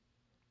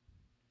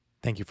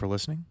Thank you for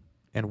listening,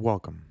 and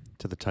welcome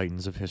to the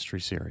Titans of History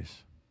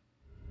series.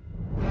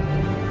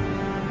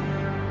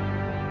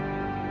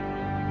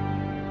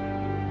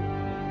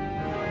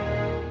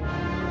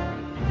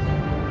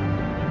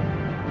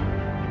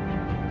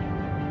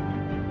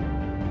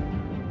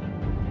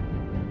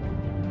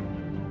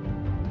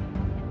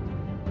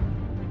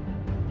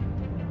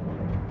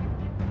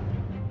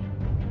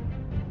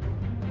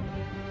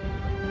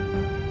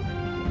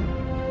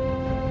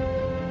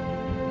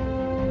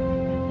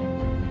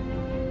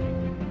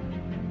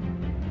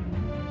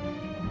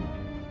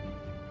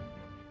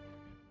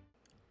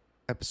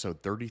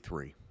 Episode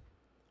 33,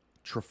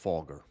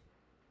 Trafalgar.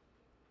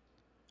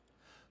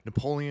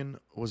 Napoleon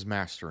was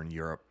master in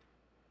Europe,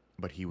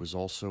 but he was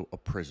also a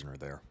prisoner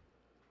there.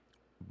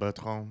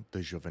 Bertrand de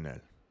Jouvenel.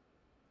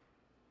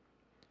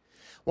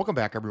 Welcome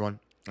back, everyone,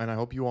 and I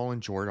hope you all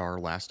enjoyed our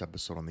last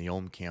episode on the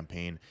Ulm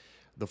campaign,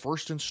 the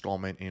first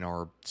installment in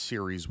our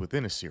series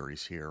within a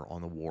series here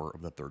on the War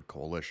of the Third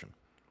Coalition.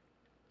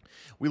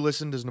 We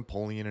listened as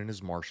Napoleon and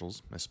his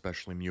marshals,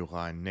 especially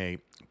Murat and Ney,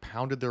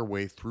 pounded their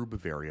way through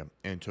Bavaria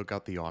and took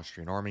out the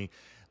Austrian army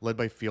led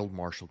by Field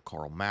Marshal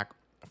Karl Mack,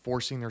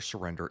 forcing their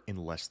surrender in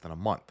less than a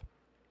month.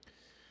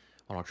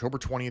 On October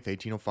 20th,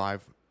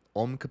 1805,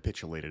 Ulm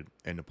capitulated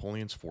and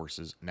Napoleon's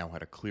forces now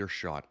had a clear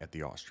shot at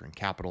the Austrian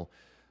capital,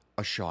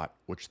 a shot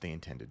which they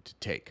intended to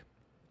take.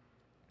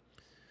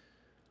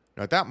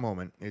 Now, at that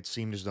moment, it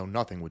seemed as though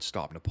nothing would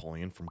stop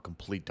Napoleon from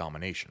complete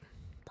domination,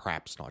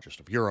 perhaps not just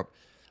of Europe,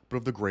 but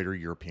of the greater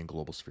European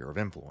global sphere of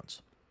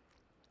influence.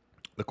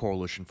 The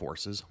coalition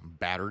forces,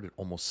 battered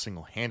almost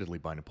single-handedly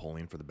by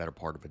Napoleon for the better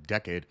part of a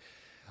decade,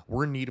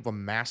 were in need of a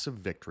massive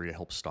victory to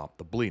help stop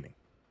the bleeding.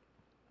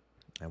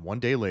 And one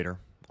day later,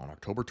 on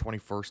October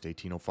 21st,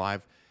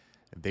 1805,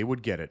 they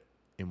would get it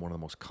in one of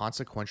the most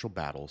consequential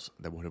battles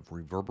that would have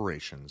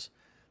reverberations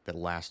that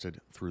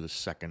lasted through the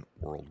Second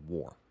World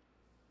War.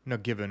 Now,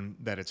 given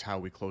that it's how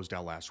we closed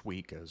out last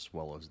week, as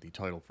well as the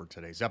title for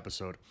today's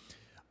episode,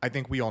 I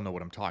think we all know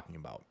what I'm talking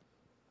about.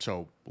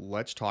 So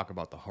let's talk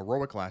about the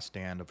heroic last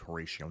stand of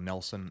Horatio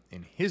Nelson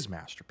in his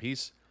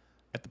masterpiece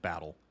at the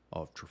Battle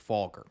of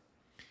Trafalgar.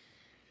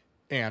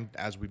 And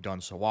as we've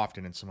done so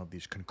often in some of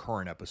these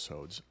concurrent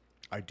episodes,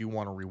 I do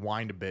want to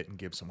rewind a bit and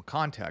give some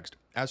context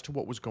as to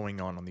what was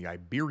going on the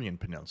Iberian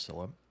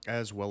Peninsula,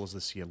 as well as the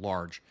sea at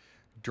large,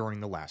 during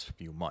the last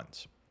few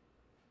months.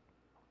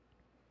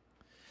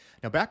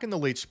 Now, back in the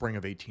late spring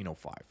of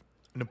 1805,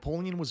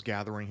 Napoleon was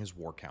gathering his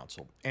war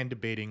council and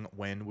debating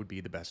when would be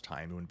the best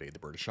time to invade the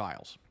British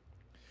Isles.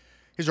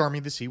 His army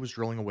of the sea was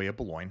drilling away at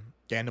Boulogne,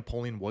 and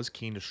Napoleon was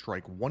keen to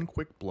strike one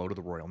quick blow to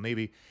the Royal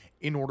Navy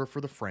in order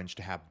for the French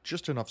to have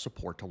just enough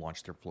support to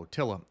launch their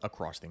flotilla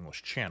across the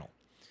English Channel.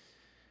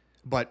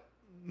 But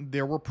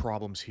there were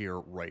problems here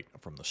right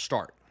from the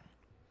start.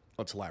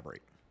 Let's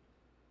elaborate.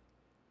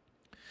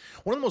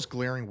 One of the most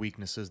glaring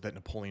weaknesses that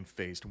Napoleon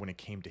faced when it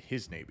came to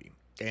his navy,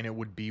 and it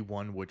would be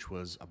one which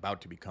was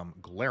about to become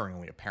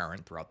glaringly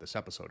apparent throughout this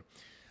episode,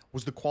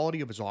 was the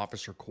quality of his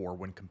officer corps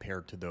when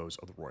compared to those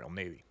of the Royal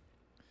Navy.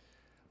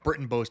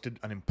 Britain boasted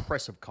an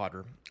impressive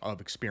cadre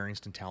of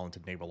experienced and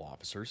talented naval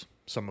officers,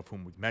 some of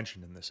whom we've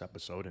mentioned in this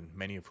episode, and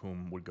many of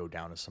whom would go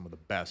down as some of the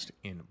best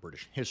in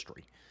British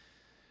history.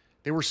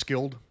 They were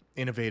skilled,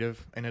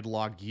 innovative, and had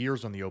logged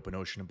years on the open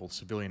ocean in both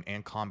civilian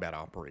and combat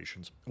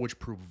operations, which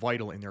proved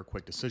vital in their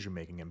quick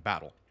decision-making in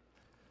battle.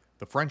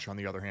 The French, on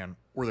the other hand,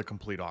 were the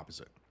complete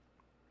opposite.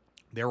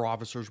 Their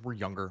officers were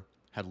younger,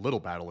 had little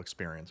battle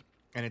experience,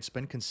 and had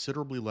spent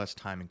considerably less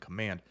time in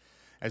command,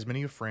 as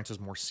many of France's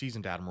more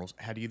seasoned admirals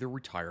had either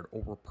retired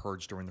or were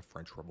purged during the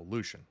French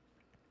Revolution.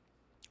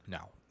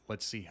 Now,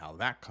 let's see how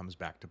that comes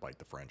back to bite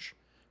the French,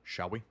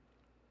 shall we?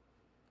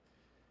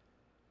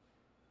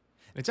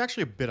 And it's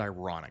actually a bit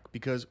ironic,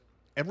 because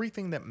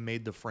everything that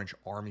made the French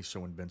army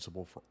so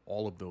invincible for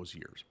all of those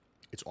years,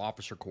 its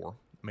officer corps,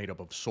 made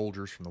up of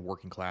soldiers from the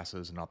working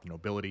classes and not the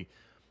nobility,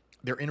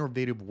 their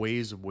innovative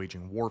ways of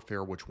waging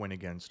warfare which went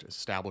against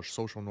established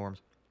social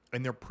norms,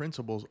 and their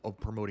principles of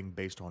promoting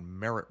based on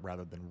merit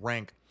rather than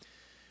rank,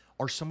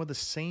 are some of the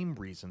same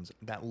reasons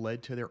that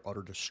led to their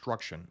utter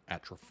destruction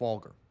at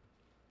Trafalgar.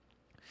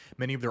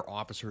 Many of their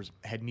officers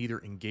had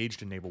neither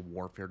engaged in naval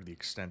warfare to the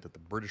extent that the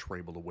British were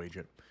able to wage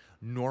it,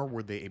 nor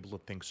were they able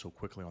to think so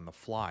quickly on the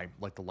fly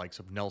like the likes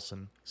of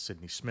Nelson,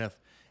 Sidney Smith,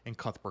 and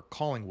Cuthbert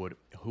Collingwood,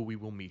 who we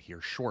will meet here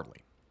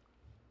shortly.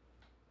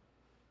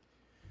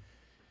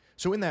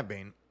 So in that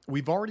vein,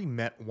 we've already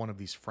met one of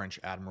these French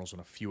admirals on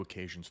a few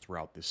occasions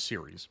throughout this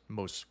series,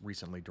 most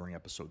recently during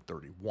episode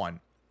 31,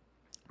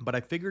 but I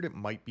figured it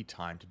might be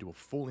time to do a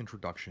full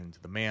introduction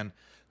to the man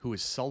who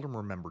is seldom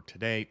remembered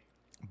today,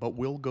 but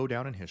will go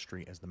down in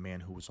history as the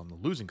man who was on the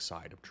losing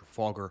side of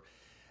Trafalgar,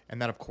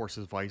 and that of course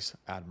is Vice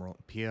Admiral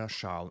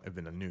Pierre-Charles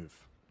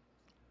Villeneuve.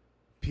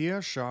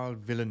 Pierre-Charles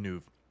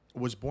Villeneuve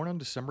was born on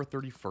December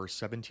 31st,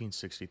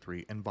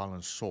 1763 in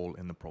Valençol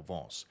in the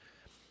Provence,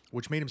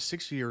 which made him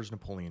 6 years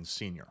Napoleon's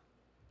senior.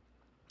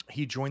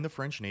 He joined the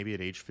French Navy at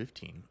age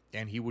 15,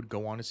 and he would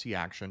go on to see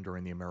action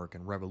during the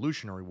American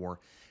Revolutionary War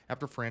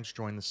after France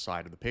joined the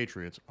side of the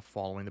Patriots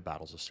following the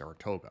battles of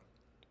Saratoga.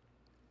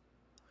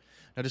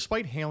 Now,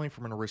 despite hailing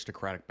from an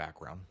aristocratic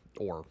background,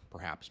 or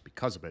perhaps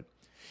because of it,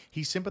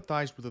 he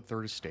sympathized with the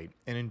Third Estate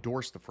and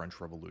endorsed the French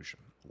Revolution,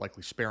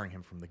 likely sparing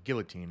him from the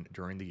guillotine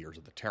during the Years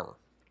of the Terror.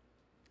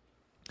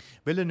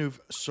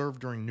 Villeneuve served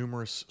during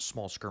numerous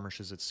small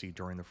skirmishes at sea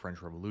during the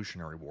French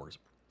Revolutionary Wars,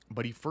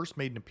 but he first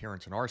made an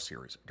appearance in our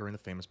series during the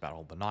famous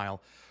Battle of the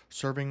Nile,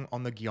 serving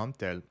on the Guillaume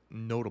Tell,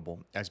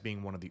 notable as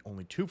being one of the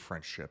only 2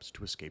 French ships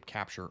to escape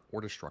capture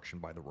or destruction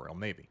by the Royal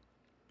Navy.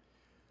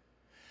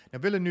 Now,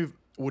 Villeneuve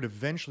would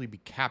eventually be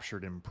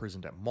captured and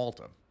imprisoned at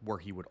Malta, where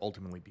he would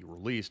ultimately be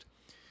released,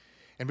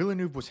 and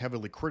Villeneuve was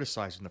heavily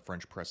criticized in the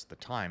French press at the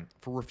time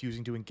for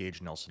refusing to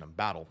engage Nelson in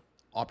battle,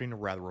 opting to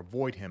rather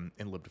avoid him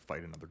and live to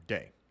fight another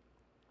day.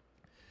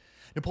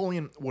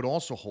 Napoleon would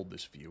also hold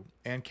this view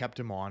and kept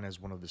him on as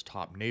one of his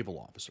top naval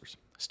officers,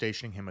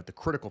 stationing him at the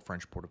critical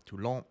French port of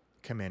Toulon,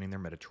 commanding their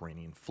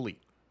Mediterranean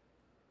fleet.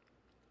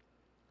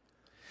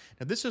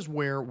 Now, this is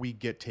where we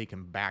get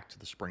taken back to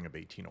the spring of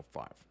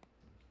 1805.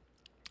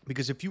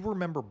 Because if you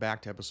remember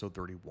back to episode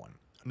 31,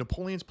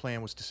 Napoleon's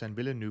plan was to send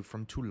Villeneuve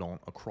from Toulon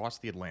across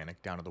the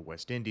Atlantic down to the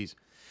West Indies,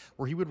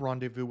 where he would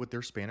rendezvous with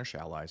their Spanish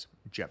allies,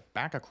 jet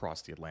back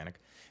across the Atlantic,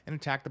 and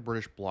attack the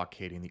British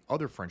blockading the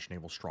other French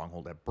naval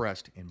stronghold at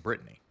Brest in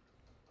Brittany.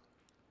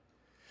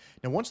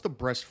 Now, once the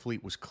Brest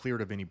fleet was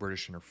cleared of any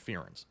British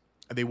interference,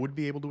 they would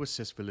be able to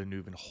assist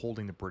Villeneuve in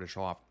holding the British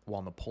off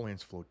while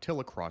Napoleon's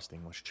flotilla crossed the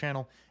English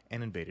Channel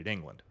and invaded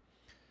England.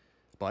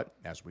 But,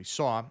 as we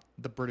saw,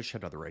 the British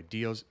had other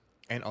ideas,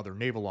 and other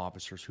naval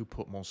officers who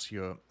put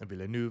Monsieur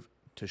Villeneuve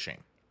to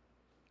shame.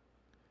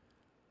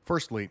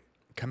 Firstly,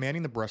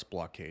 commanding the Brest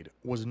blockade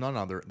was none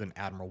other than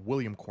Admiral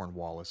William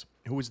Cornwallis,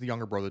 who was the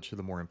younger brother to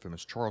the more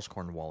infamous Charles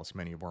Cornwallis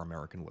many of our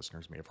American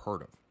listeners may have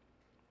heard of.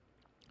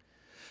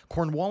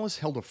 Cornwallis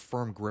held a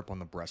firm grip on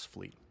the Brest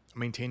fleet,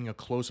 maintaining a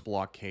close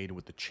blockade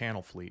with the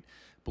Channel fleet,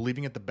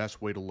 believing it the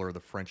best way to lure the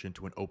French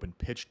into an open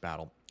pitched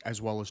battle,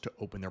 as well as to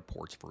open their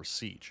ports for a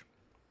siege.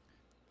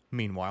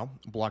 Meanwhile,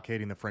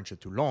 blockading the French at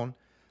Toulon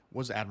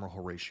was Admiral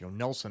Horatio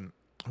Nelson,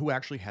 who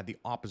actually had the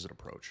opposite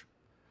approach.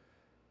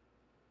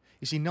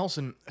 You see,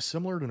 Nelson,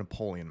 similar to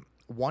Napoleon,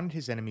 wanted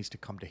his enemies to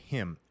come to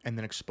him and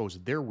then expose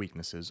their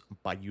weaknesses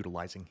by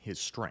utilizing his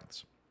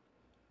strengths.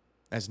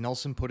 As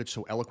Nelson put it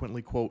so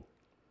eloquently, quote,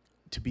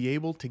 "To be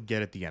able to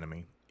get at the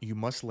enemy, you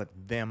must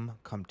let them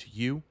come to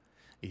you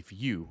if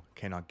you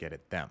cannot get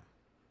at them."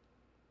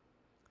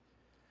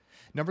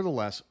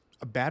 Nevertheless,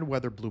 bad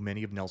weather blew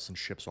many of Nelson's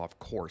ships off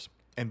course,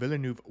 and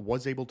Villeneuve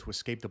was able to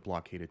escape the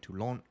blockade at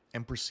Toulon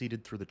and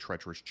proceeded through the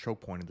treacherous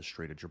choke point of the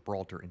Strait of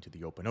Gibraltar into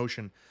the open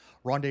ocean,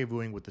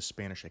 rendezvousing with the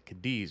Spanish at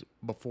Cadiz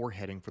before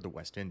heading for the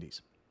West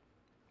Indies.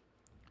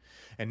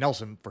 And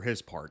Nelson, for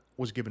his part,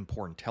 was given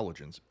poor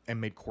intelligence and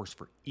made course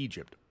for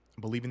Egypt,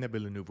 believing that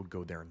Villeneuve would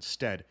go there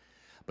instead,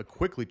 but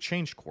quickly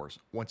changed course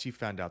once he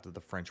found out that the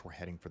French were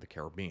heading for the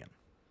Caribbean.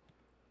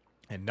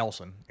 And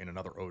Nelson, in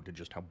another ode to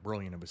just how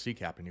brilliant of a sea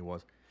captain he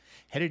was,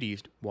 headed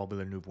east while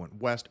Villeneuve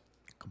went west,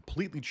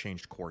 completely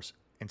changed course,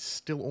 and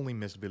still only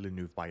missed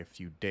Villeneuve by a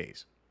few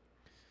days.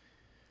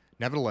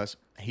 Nevertheless,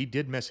 he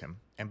did miss him,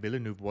 and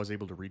Villeneuve was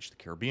able to reach the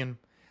Caribbean,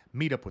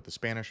 meet up with the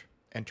Spanish,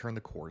 and turn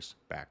the course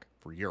back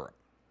for Europe.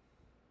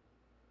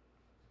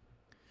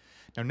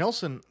 Now,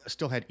 Nelson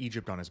still had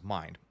Egypt on his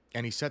mind,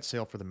 and he set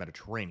sail for the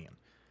Mediterranean.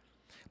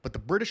 But the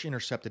British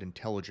intercepted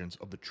intelligence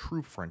of the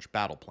true French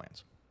battle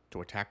plans to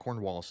attack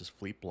Cornwallis's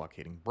fleet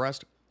blockading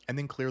Brest, and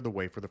then clear the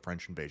way for the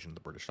French invasion of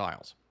the British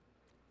Isles.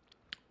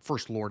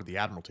 First Lord of the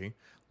Admiralty,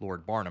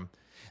 Lord Barnham,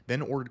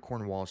 then ordered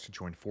Cornwallis to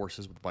join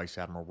forces with Vice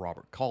Admiral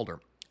Robert Calder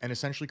and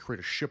essentially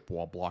create a ship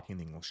wall blocking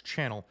the English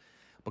Channel,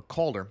 but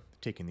Calder,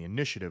 taking the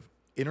initiative,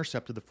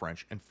 intercepted the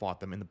French and fought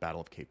them in the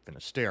Battle of Cape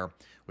Finisterre,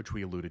 which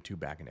we alluded to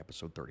back in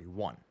episode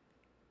 31.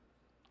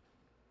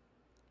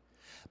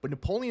 But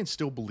Napoleon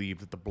still believed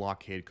that the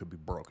blockade could be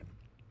broken,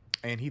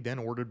 and he then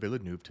ordered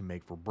Villeneuve to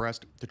make for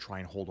Brest to try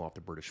and hold off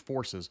the British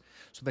forces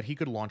so that he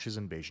could launch his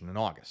invasion in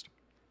August.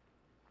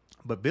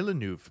 But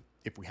Villeneuve,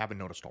 if we haven't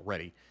noticed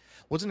already,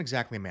 wasn't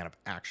exactly a man of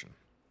action,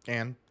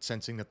 and,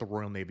 sensing that the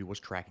Royal Navy was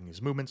tracking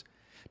his movements,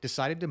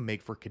 decided to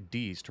make for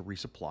Cadiz to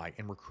resupply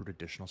and recruit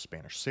additional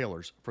Spanish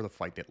sailors for the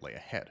fight that lay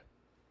ahead.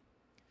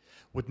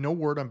 With no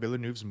word on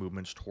Villeneuve's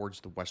movements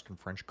towards the western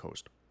French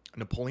coast,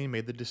 Napoleon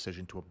made the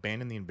decision to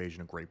abandon the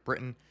invasion of Great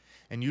Britain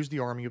and use the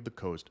army of the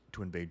coast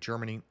to invade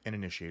Germany and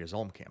initiate his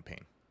Ulm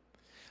campaign.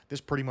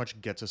 This pretty much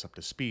gets us up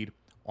to speed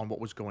on what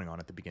was going on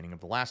at the beginning of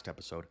the last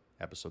episode,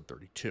 episode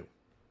 32.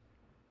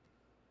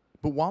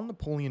 But while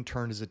Napoleon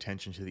turned his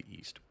attention to the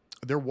east,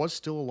 there was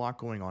still a lot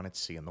going on at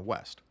sea in the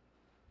west.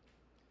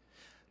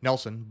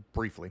 Nelson,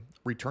 briefly,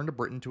 returned to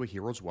Britain to a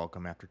hero's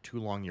welcome after 2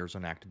 long years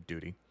on active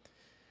duty,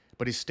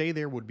 but his stay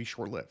there would be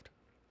short-lived,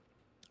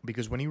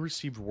 because when he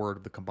received word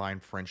of the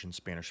combined French and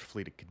Spanish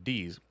fleet at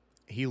Cadiz,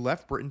 he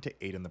left Britain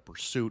to aid in the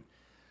pursuit,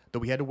 though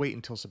he had to wait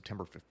until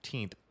September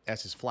 15th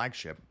as his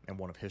flagship and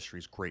one of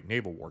history's great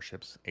naval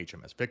warships,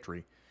 HMS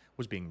Victory,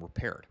 was being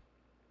repaired.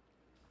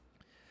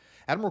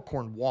 Admiral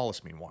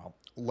Cornwallis, meanwhile,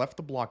 left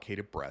the blockade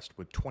at Brest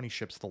with 20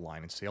 ships of the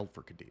line and sailed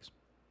for Cadiz.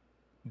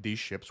 These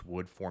ships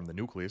would form the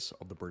nucleus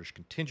of the British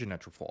contingent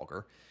at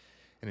Trafalgar,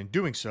 and in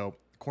doing so,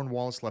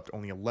 Cornwallis left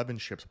only 11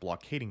 ships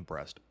blockading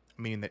Brest,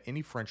 meaning that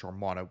any French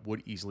armada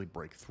would easily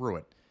break through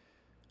it.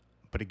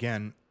 But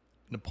again,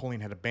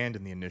 Napoleon had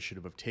abandoned the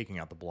initiative of taking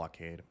out the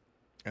blockade,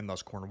 and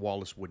thus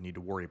Cornwallis wouldn't need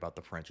to worry about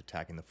the French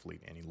attacking the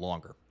fleet any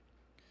longer.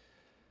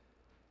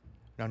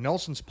 Now,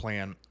 Nelson's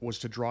plan was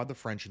to draw the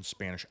French and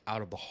Spanish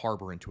out of the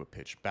harbor into a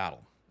pitched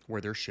battle,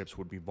 where their ships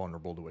would be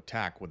vulnerable to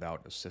attack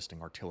without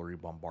assisting artillery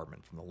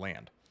bombardment from the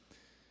land.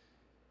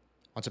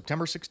 On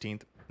September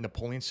 16th,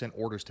 Napoleon sent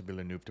orders to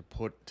Villeneuve to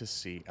put to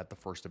sea at the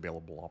first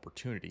available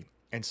opportunity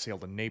and sail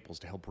to Naples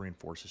to help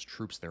reinforce his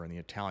troops there in the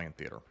Italian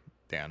theater,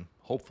 then,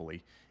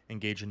 hopefully,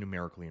 engage a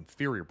numerically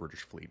inferior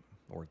British fleet,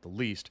 or at the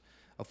least,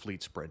 a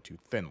fleet spread too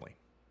thinly.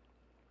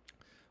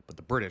 But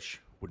the British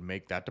would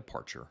make that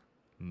departure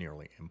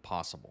nearly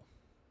impossible.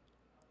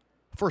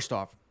 First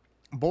off,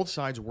 both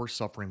sides were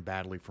suffering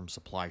badly from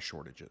supply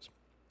shortages,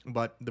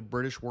 but the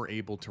British were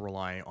able to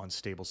rely on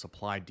stable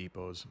supply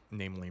depots,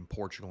 namely in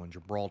Portugal and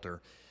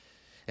Gibraltar,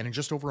 and in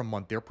just over a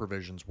month their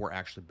provisions were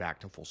actually back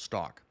to full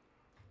stock.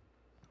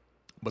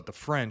 But the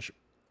French,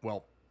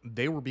 well,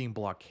 they were being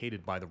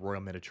blockaded by the Royal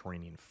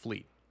Mediterranean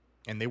Fleet,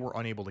 and they were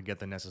unable to get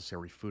the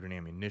necessary food and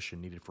ammunition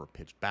needed for a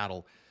pitched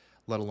battle,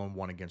 let alone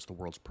one against the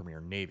world's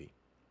premier navy.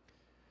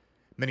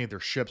 Many of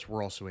their ships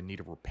were also in need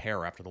of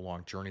repair after the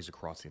long journeys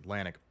across the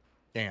Atlantic,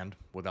 and,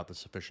 without the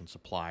sufficient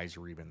supplies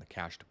or even the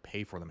cash to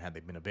pay for them had they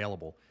been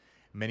available,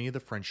 many of the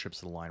French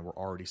ships of the line were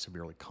already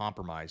severely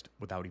compromised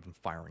without even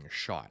firing a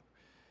shot.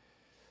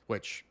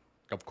 Which,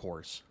 of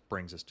course,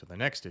 brings us to the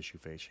next issue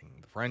facing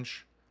the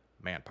French: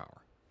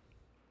 manpower.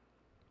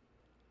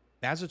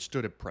 As it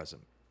stood at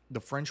present,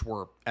 the French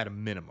were, at a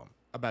minimum,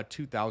 about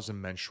 2,000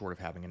 men short of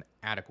having an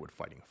adequate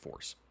fighting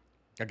force.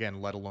 Again,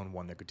 let alone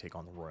one that could take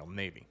on the Royal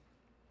Navy.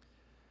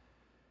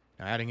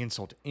 Now, adding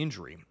insult to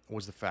injury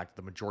was the fact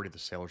that the majority of the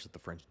sailors that the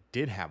French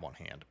did have on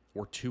hand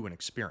were too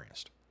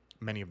inexperienced,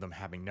 many of them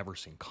having never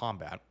seen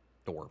combat,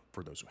 or,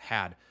 for those who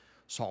had,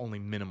 saw only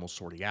minimal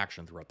sortie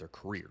action throughout their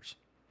careers.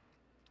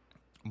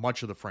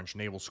 Much of the French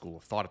naval school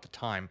of thought at the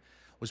time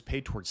was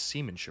paid towards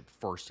seamanship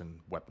first and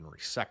weaponry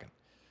second.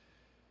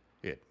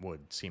 It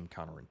would seem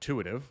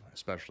counterintuitive,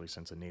 especially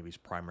since a navy's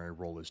primary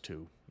role is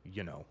to,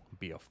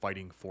 be a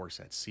fighting force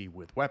at sea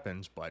with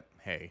weapons, but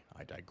hey,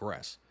 I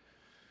digress.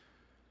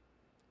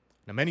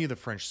 Now, many of the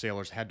French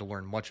sailors had to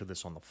learn much of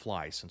this on the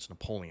fly since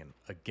Napoleon,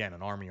 again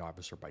an army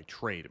officer by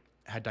trade,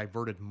 had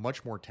diverted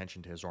much more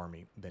attention to his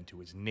army than to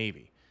his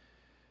navy.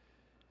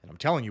 And I'm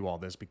telling you all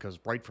this because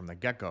right from the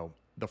get-go,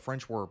 the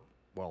French were,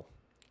 well,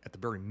 at the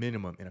very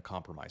minimum in a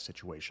compromised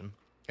situation,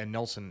 and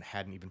Nelson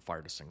hadn't even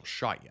fired a single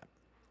shot yet.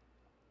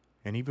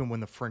 And even when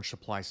the French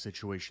supply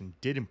situation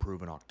did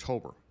improve in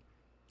October,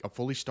 a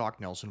fully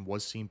stocked Nelson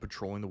was seen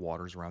patrolling the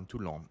waters around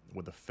Toulon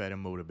with a fed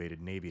and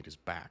motivated navy at his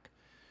back.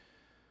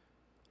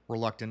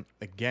 Reluctant,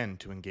 again,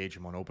 to engage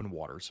him on open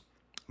waters,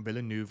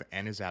 Villeneuve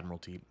and his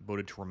admiralty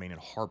voted to remain in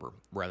harbor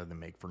rather than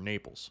make for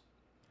Naples.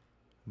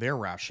 Their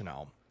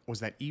rationale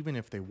was that even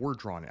if they were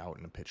drawn out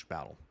in a pitched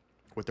battle,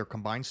 with their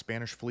combined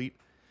Spanish fleet,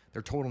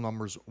 their total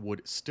numbers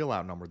would still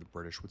outnumber the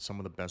British with some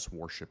of the best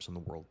warships in the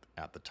world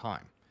at the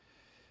time.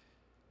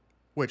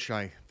 Which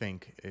I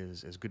think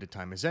is as good a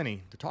time as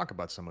any to talk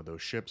about some of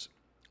those ships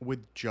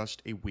with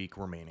just a week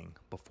remaining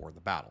before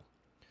the battle.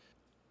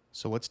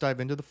 So let's dive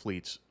into the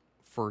fleets,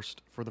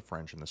 first for the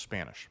French and the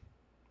Spanish.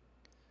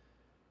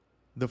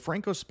 The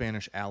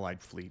Franco-Spanish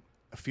Allied fleet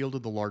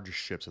fielded the largest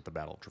ships at the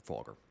Battle of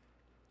Trafalgar.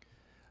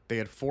 They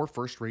had 4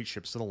 first-rate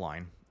ships to the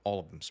line, all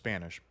of them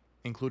Spanish,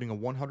 including a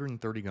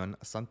 130-gun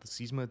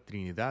Santísima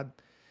Trinidad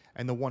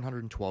and the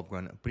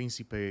 112-gun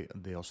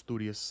Príncipe de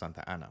Asturias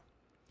Santa Ana.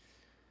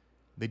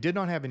 They did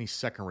not have any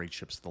second-rate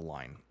ships to the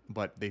line,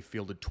 but they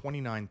fielded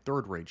 29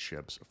 third-rate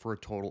ships for a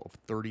total of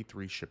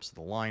 33 ships to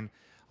the line,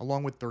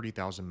 along with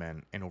 30,000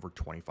 men and over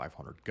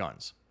 2,500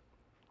 guns.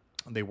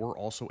 They were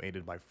also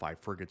aided by 5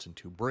 frigates and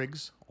 2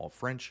 brigs, all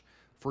French,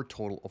 for a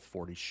total of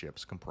 40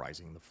 ships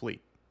comprising the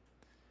fleet.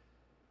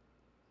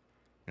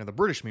 Now, the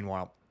British,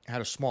 meanwhile,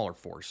 had a smaller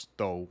force,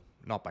 though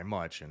not by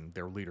much, and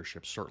their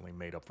leadership certainly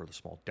made up for the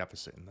small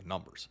deficit in the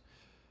numbers.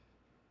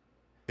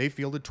 They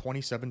fielded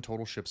 27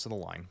 total ships to the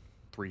line,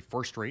 3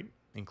 first-rate,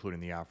 including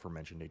the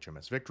aforementioned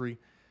HMS Victory,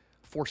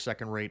 4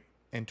 second-rate,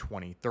 and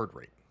 20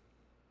 third-rate.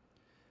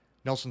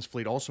 Nelson's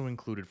fleet also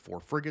included 4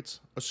 frigates,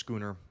 a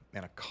schooner,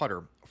 and a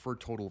cutter for a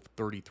total of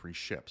 33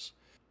 ships.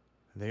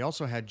 They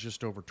also had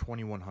just over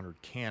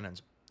 2,100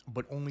 cannons,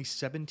 but only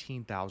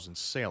 17,000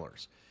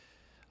 sailors,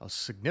 a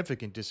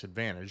significant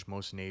disadvantage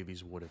most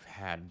navies would have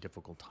had a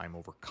difficult time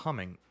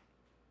overcoming,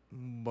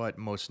 but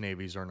most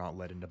navies are not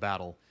led into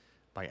battle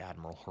by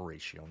Admiral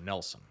Horatio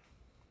Nelson.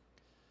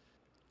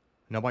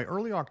 Now, by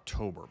early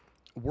October,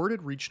 word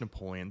had reached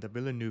Napoleon that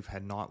Villeneuve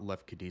had not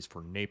left Cadiz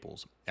for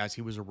Naples, as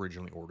he was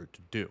originally ordered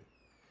to do.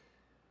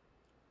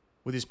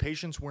 With his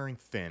patience wearing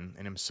thin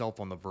and himself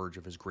on the verge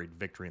of his great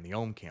victory in the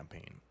Ulm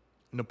campaign,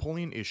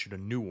 Napoleon issued a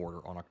new order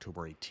on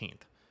October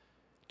 18th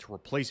to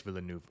replace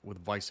Villeneuve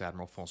with Vice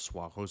Admiral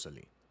François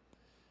Rosalie.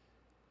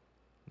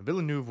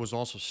 Villeneuve was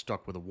also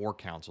stuck with a war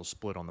council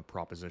split on the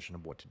proposition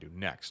of what to do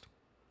next.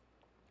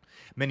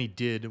 Many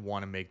did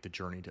want to make the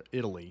journey to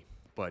Italy,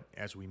 but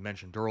as we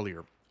mentioned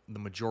earlier, the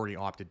majority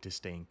opted to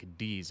stay in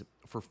Cadiz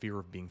for fear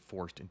of being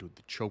forced into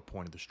the choke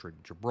point of the Strait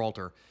of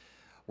Gibraltar,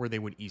 where they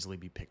would easily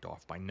be picked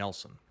off by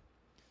Nelson.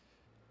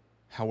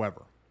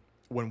 However,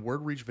 when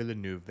word reached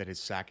Villeneuve that his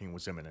sacking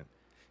was imminent,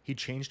 he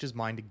changed his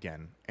mind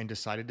again and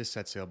decided to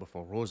set sail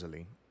before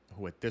Rosalie,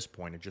 who at this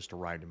point had just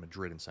arrived in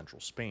Madrid in central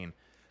Spain,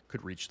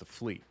 could reach the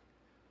fleet.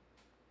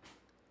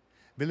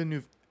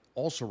 Villeneuve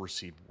also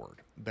received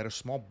word that a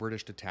small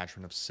British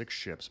detachment of 6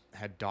 ships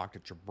had docked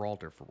at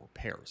Gibraltar for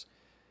repairs,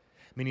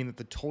 meaning that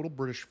the total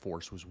British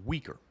force was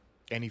weaker,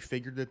 and he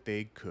figured that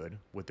they could,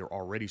 with their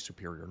already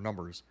superior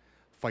numbers,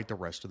 fight the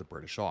rest of the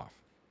British off.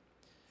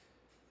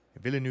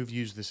 Villeneuve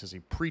used this as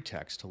a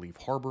pretext to leave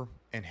harbor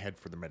and head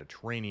for the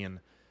Mediterranean,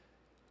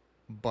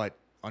 but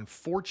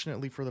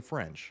unfortunately for the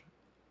French,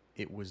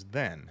 it was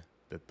then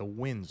that the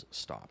winds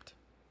stopped.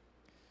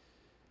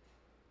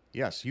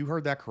 Yes, you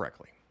heard that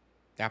correctly.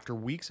 After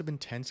weeks of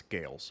intense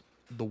gales,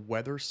 the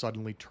weather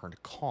suddenly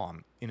turned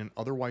calm in an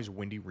otherwise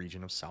windy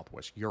region of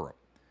southwest Europe.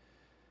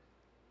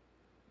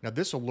 Now,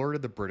 this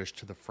alerted the British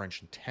to the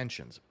French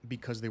intentions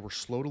because they were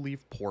slow to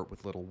leave port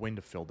with little wind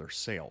to fill their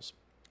sails,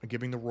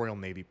 giving the Royal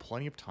Navy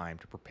plenty of time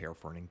to prepare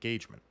for an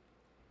engagement.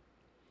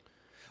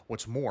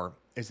 What's more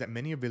is that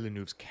many of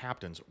Villeneuve's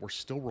captains were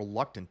still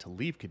reluctant to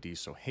leave Cadiz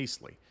so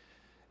hastily,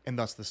 and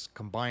thus this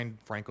combined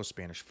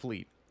Franco-Spanish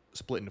fleet,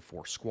 split into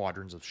 4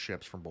 squadrons of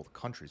ships from both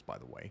countries, by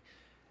the way,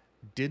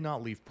 did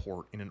not leave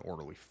port in an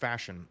orderly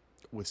fashion,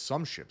 with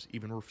some ships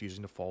even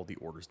refusing to follow the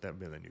orders that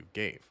Villeneuve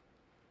gave.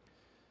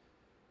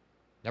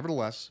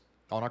 Nevertheless,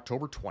 on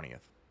October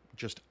 20th,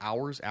 just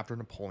hours after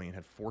Napoleon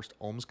had forced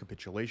Ulm's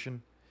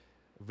capitulation,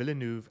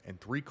 Villeneuve and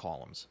 3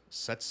 columns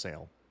set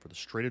sail for the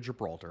Strait of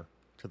Gibraltar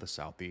to the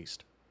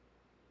southeast.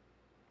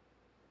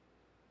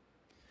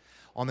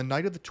 On the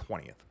night of the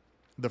 20th,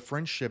 the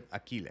French ship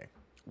Aquile,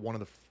 one of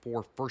the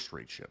 4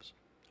 first-rate ships,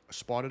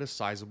 spotted a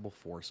sizable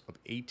force of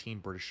 18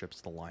 British ships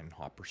to the line in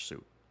hot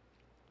pursuit.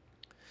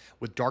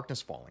 With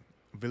darkness falling,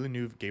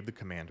 Villeneuve gave the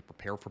command to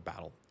prepare for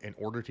battle and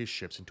ordered his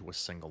ships into a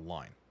single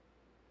line.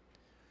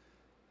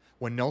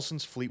 When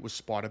Nelson's fleet was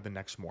spotted the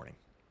next morning,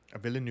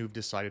 Villeneuve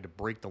decided to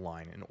break the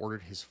line and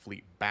ordered his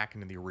fleet back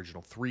into the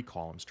original 3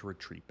 columns to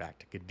retreat back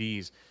to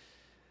Cadiz,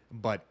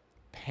 but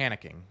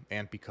panicking,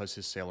 and because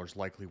his sailors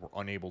likely were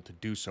unable to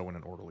do so in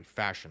an orderly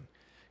fashion,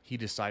 he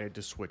decided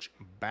to switch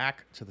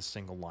back to the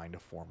single line to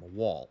form a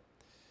wall.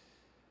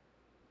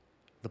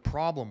 The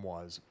problem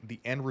was,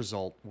 the end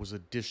result was a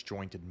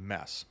disjointed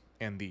mess,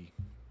 and the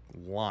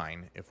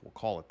line, if we'll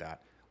call it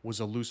that, was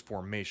a loose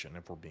formation,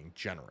 if we're being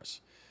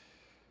generous.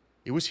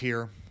 It was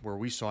here where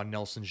we saw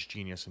Nelson's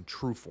genius in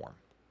true form.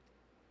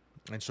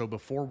 And so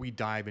before we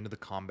dive into the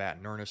combat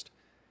in earnest,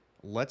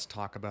 let's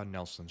talk about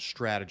Nelson's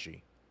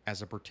strategy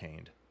as it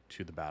pertained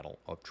to the Battle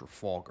of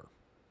Trafalgar.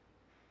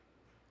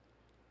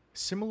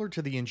 Similar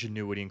to the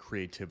ingenuity and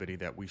creativity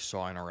that we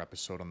saw in our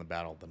episode on the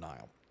Battle of the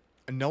Nile,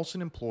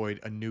 Nelson employed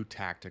a new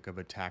tactic of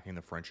attacking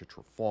the French at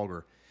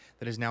Trafalgar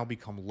that has now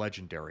become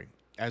legendary,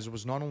 as it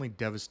was not only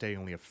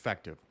devastatingly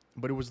effective,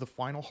 but it was the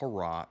final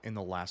hurrah in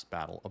the last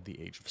battle of the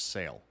Age of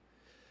Sail.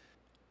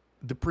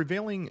 The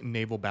prevailing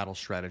naval battle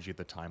strategy at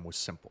the time was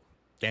simple,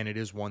 and it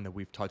is one that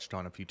we've touched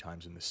on a few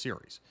times in this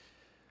series.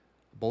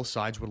 Both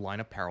sides would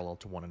line up parallel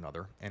to one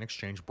another and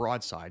exchange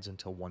broadsides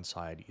until one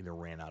side either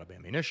ran out of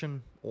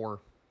ammunition or,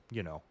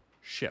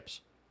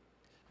 ships.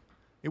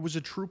 It was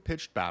a true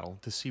pitched battle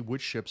to see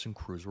which ships and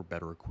crews were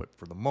better equipped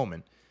for the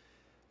moment,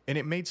 and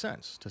it made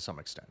sense to some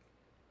extent,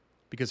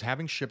 because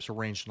having ships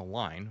arranged in a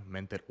line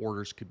meant that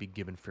orders could be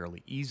given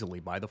fairly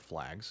easily by the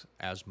flags,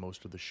 as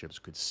most of the ships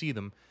could see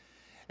them,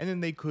 and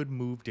then they could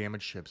move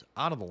damaged ships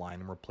out of the line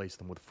and replace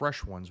them with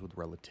fresh ones with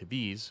relative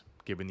ease,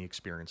 given the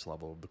experience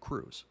level of the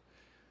crews.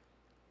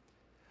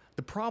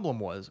 The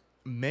problem was,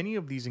 many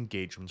of these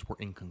engagements were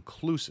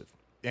inconclusive,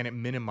 and it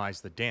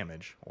minimized the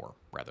damage, or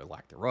rather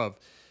lack thereof,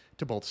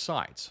 to both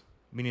sides,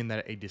 meaning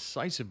that a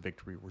decisive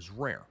victory was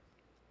rare.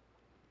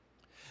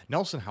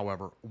 Nelson,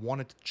 however,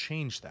 wanted to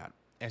change that,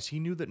 as he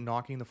knew that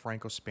knocking the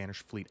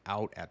Franco-Spanish fleet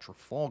out at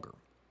Trafalgar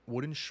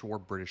would ensure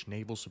British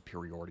naval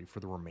superiority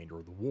for the remainder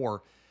of the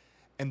war,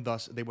 and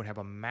thus they would have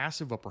a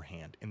massive upper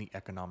hand in the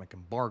economic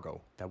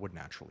embargo that would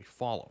naturally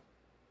follow.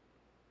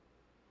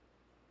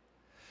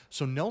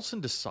 So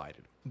Nelson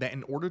decided that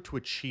in order to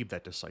achieve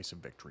that decisive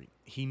victory,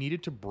 he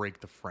needed to break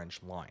the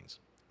French lines,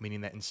 meaning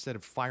that instead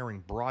of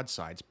firing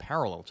broadsides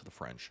parallel to the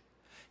French,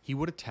 he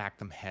would attack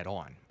them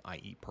head-on,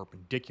 i.e.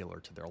 perpendicular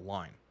to their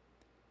line.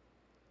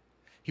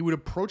 He would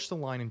approach the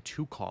line in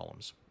 2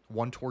 columns,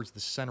 one towards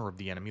the center of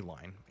the enemy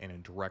line and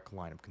in direct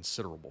line of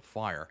considerable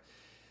fire,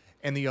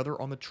 and the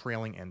other on the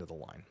trailing end of the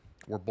line,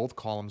 where both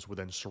columns would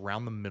then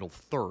surround the middle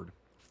third,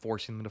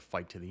 forcing them to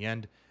fight to the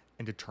end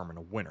and determine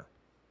a winner.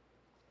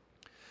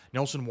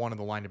 Nelson wanted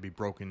the line to be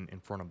broken in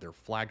front of their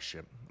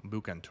flagship,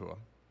 Bucentaure,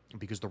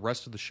 because the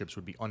rest of the ships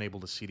would be unable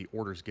to see the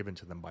orders given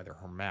to them by their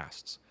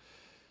masts.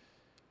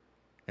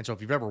 And so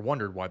if you've ever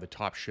wondered why the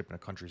top ship in a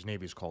country's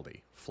navy is called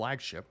a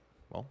flagship,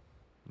 well,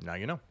 now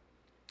you know.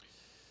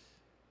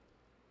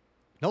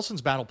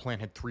 Nelson's battle plan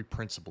had three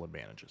principal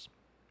advantages.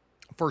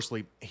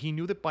 Firstly, he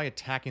knew that by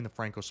attacking the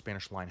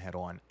Franco-Spanish line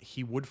head-on,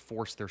 he would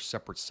force their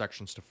separate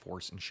sections to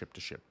force in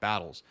ship-to-ship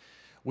battles,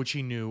 which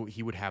he knew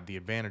he would have the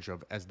advantage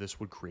of, as this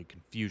would create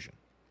confusion.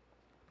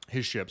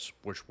 His ships,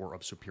 which were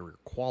of superior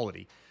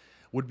quality,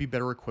 would be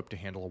better equipped to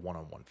handle a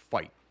one-on-one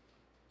fight,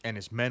 and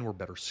his men were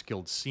better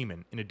skilled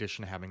seamen, in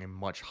addition to having a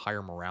much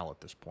higher morale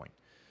at this point.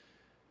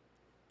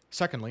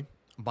 Secondly,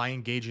 by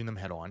engaging them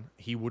head-on,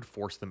 he would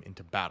force them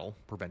into battle,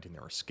 preventing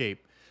their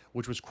escape,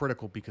 which was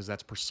critical because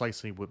that's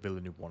precisely what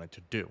Villeneuve wanted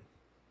to do.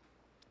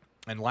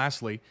 And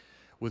lastly,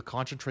 with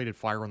concentrated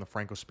fire on the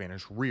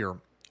Franco-Spanish rear,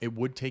 it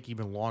would take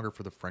even longer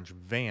for the French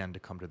van to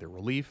come to their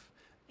relief,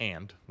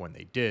 and, when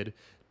they did,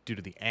 due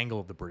to the angle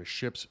of the British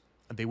ships,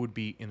 they would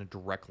be in a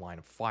direct line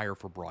of fire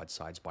for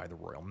broadsides by the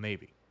Royal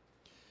Navy.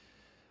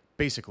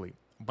 Basically,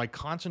 by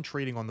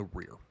concentrating on the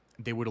rear,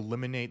 they would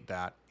eliminate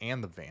that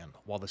and the van,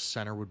 while the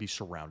center would be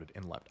surrounded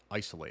and left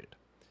isolated.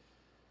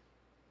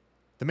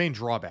 The main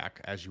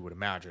drawback, as you would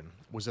imagine,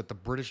 was that the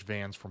British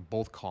vans from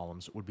both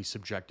columns would be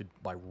subjected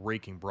by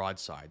raking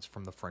broadsides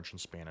from the French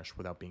and Spanish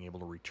without being able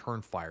to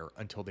return fire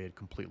until they had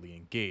completely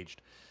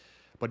engaged.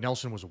 But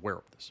Nelson was aware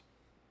of this.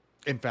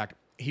 In fact,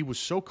 he was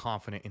so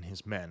confident in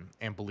his men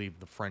and believed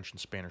the French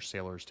and Spanish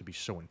sailors to be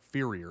so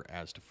inferior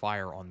as to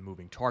fire on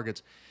moving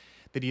targets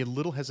that he had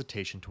little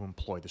hesitation to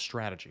employ the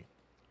strategy.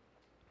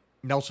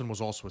 Nelson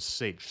was also a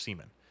sage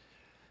seaman.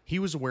 He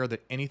was aware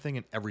that anything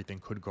and everything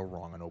could go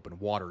wrong on open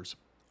waters,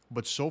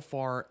 but so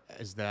far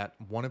as that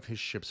one of his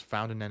ships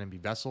found an enemy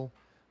vessel,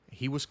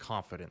 he was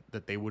confident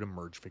that they would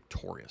emerge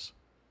victorious.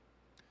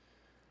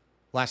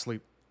 Lastly,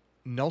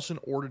 Nelson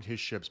ordered his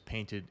ships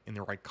painted in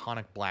their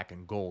iconic black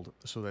and gold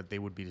so that they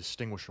would be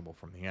distinguishable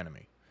from the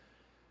enemy.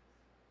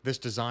 This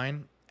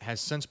design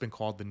has since been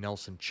called the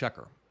Nelson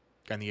Checker,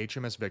 and the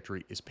HMS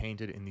Victory is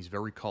painted in these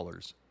very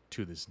colors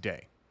to this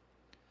day.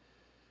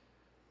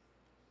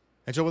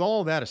 And so with all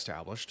of that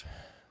established,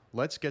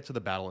 let's get to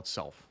the battle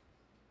itself.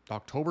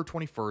 October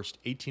 21st,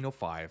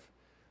 1805,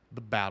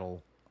 the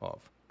Battle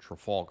of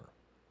Trafalgar.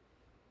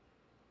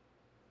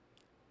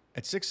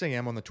 At 6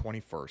 a.m. on the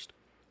 21st,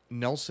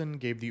 Nelson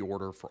gave the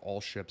order for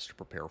all ships to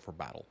prepare for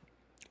battle,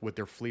 with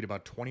their fleet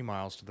about 20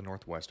 miles to the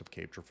northwest of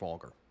Cape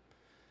Trafalgar.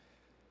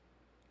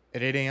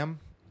 At 8 a.m.,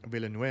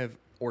 Villeneuve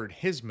ordered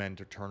his men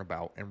to turn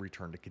about and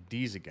return to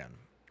Cadiz again,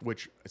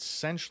 which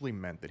essentially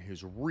meant that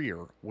his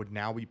rear would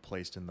now be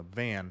placed in the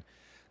van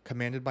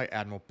commanded by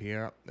Admiral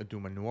Pierre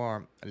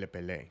Dumanoir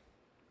Lepelley.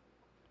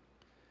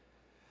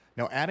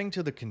 Now, adding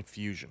to the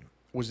confusion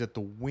was that the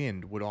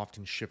wind would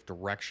often shift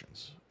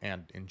directions,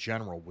 and in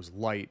general was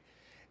light,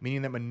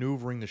 meaning that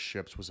maneuvering the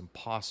ships was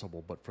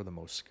impossible but for the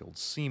most skilled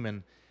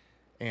seamen,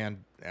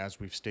 and, as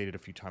we've stated a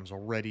few times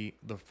already,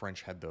 the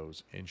French had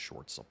those in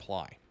short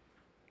supply.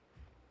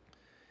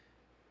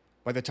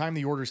 By the time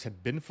the orders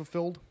had been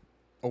fulfilled,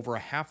 over a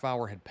half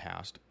hour had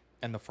passed,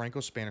 and the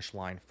Franco-Spanish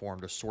line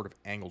formed a sort of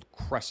angled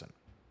crescent.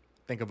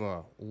 Think of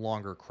a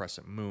longer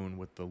crescent moon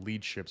with the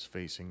lead ships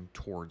facing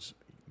towards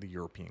the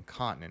European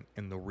continent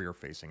and the rear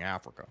facing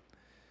Africa.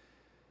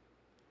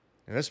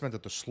 Now, this meant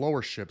that the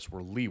slower ships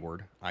were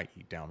leeward,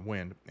 i.e.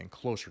 downwind, and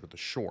closer to the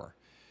shore.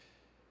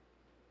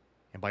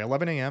 And by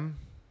 11 a.m.,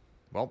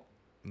 well,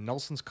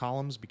 Nelson's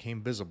columns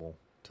became visible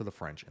to the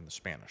French and the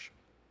Spanish.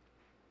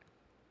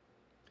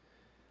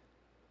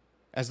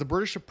 As the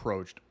British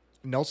approached,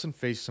 Nelson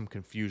faced some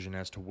confusion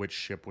as to which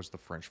ship was the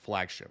French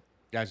flagship,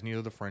 as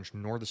neither the French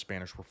nor the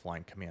Spanish were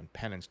flying command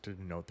pennants to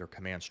denote their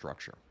command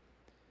structure.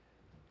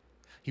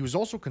 He was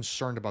also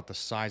concerned about the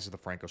size of the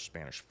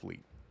Franco-Spanish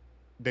fleet.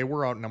 They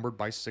were outnumbered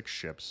by 6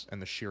 ships,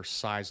 and the sheer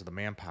size of the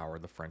manpower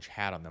the French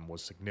had on them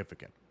was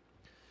significant.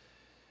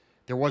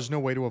 There was no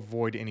way to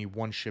avoid any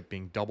one ship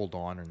being doubled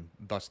on, and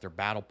thus their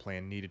battle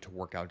plan needed to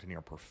work out to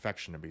near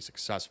perfection to be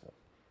successful.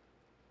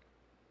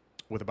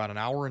 With about an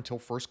hour until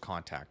first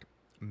contact,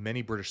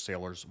 many British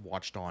sailors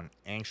watched on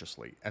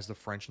anxiously as the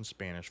French and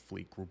Spanish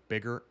fleet grew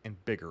bigger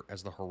and bigger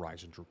as the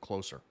horizon drew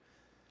closer.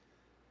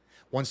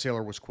 One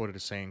sailor was quoted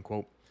as saying,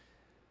 quote,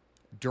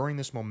 "During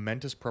this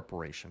momentous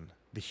preparation,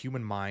 the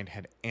human mind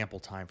had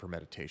ample time for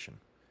meditation,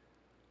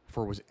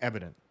 for it was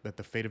evident that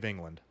the fate of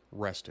England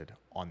rested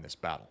on this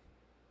battle."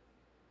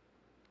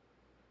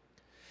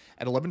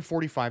 At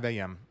 11:45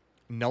 a.m.,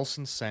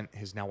 Nelson sent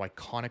his now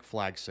iconic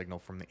flag signal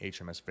from the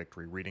HMS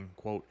Victory, reading,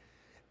 quote,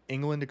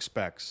 "England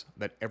expects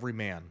that every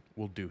man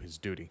will do his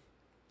duty."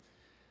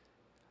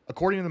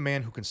 According to the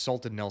man who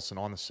consulted Nelson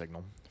on the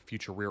signal,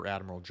 future Rear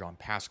Admiral John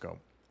Pascoe,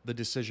 the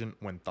decision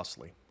went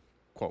thusly,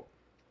 quote,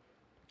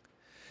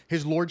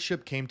 "His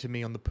lordship came to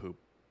me on the poop,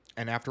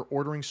 and after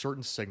ordering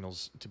certain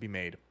signals to be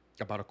made,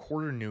 about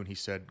 1:15 he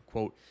said,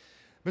 quote,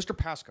 'Mr.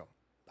 Pascoe,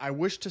 I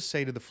wish to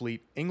say to the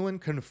fleet,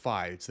 England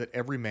confides that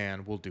every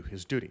man will do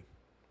his duty.'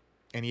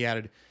 And he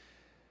added,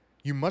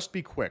 'You must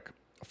be quick,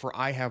 for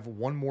I have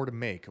one more to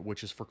make,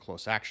 which is for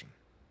close action.'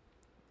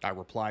 I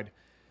replied,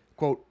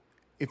 quote,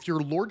 If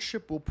your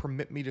lordship will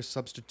permit me to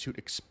substitute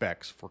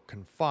expects for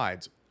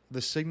confides,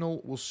 the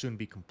signal will soon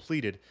be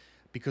completed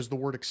because the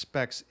word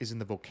expects is in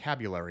the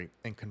vocabulary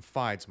and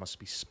confides must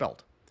be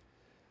spelt.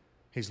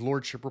 His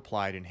lordship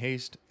replied in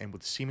haste and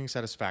with seeming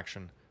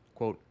satisfaction,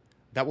 quote,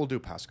 "That will do,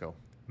 Pasco.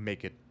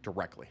 Make it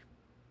directly."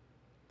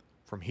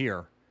 From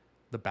here,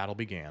 the battle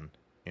began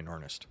in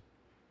earnest.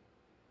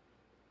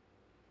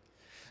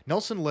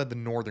 Nelson led the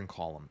northern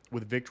column,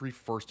 with Victory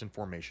first in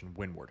formation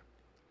windward.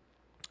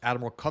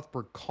 Admiral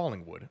Cuthbert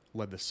Collingwood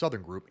led the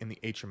southern group in the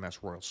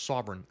HMS Royal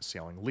Sovereign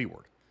sailing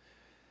leeward.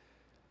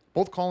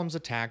 Both columns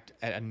attacked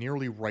at a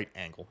nearly right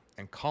angle,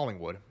 and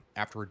Collingwood,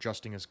 after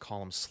adjusting his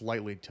column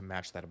slightly to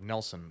match that of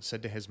Nelson,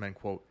 said to his men,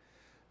 quote,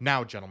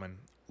 "Now, gentlemen,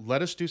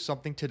 let us do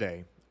something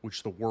today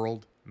which the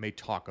world may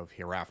talk of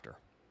hereafter."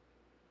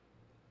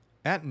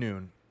 At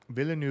noon,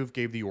 Villeneuve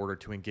gave the order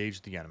to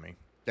engage the enemy,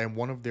 and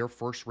one of their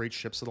first-rate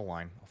ships of the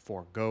line,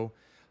 Forgo,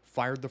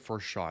 fired the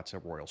first shots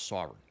at Royal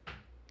Sovereign.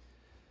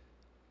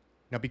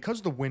 Now,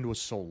 because the wind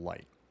was so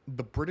light,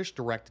 the British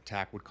direct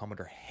attack would come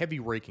under heavy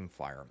raking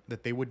fire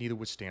that they would need to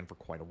withstand for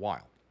quite a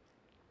while.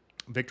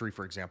 Victory,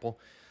 for example,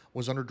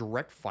 was under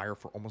direct fire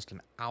for almost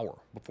an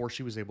hour before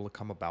she was able to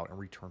come about and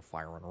return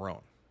fire on her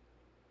own.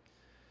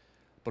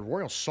 But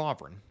Royal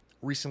Sovereign,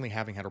 recently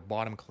having had her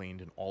bottom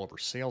cleaned and all of her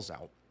sails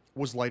out,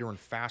 was lighter and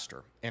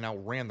faster and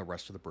outran the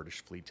rest of the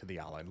British fleet to the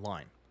Allied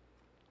line.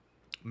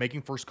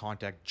 Making first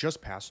contact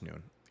just past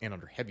noon and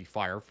under heavy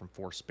fire from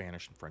 4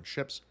 Spanish and French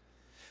ships,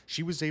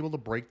 she was able to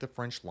break the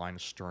French line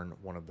astern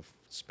one of the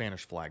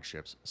Spanish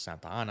flagships,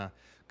 Santa Ana,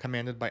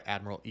 commanded by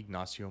Admiral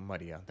Ignacio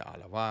Maria de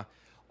Alava,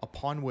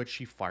 upon which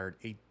she fired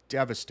a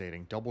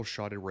devastating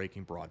double-shotted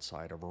raking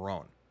broadside of her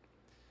own.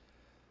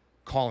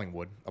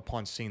 Collingwood,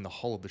 upon seeing the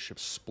hull of the ship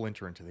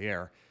splinter into the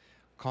air,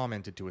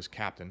 commented to his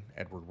captain,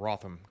 Edward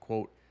Rotham,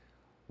 quote,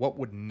 "What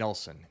would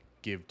Nelson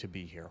give to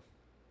be here?"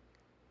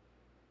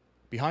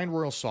 Behind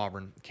Royal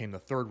Sovereign came the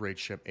third-rate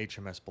ship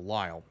HMS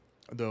Belial,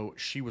 though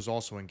she was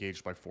also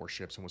engaged by 4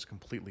 ships and was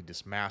completely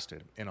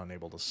dismasted and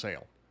unable to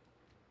sail.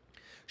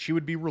 She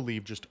would be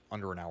relieved just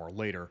under an hour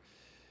later,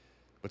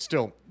 but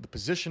still, the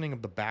positioning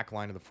of the back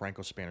line of the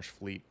Franco-Spanish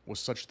fleet was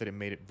such that it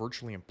made it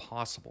virtually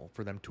impossible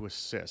for them to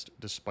assist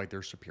despite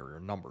their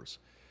superior numbers.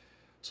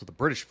 So the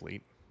British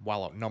fleet,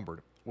 while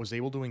outnumbered, was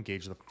able to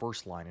engage the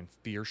first line in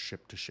fierce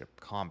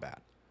ship-to-ship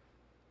combat.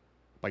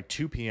 By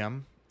 2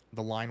 p.m.,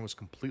 the line was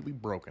completely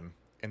broken,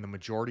 and the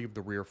majority of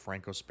the rear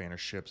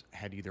Franco-Spanish ships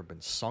had either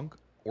been sunk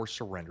or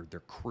surrendered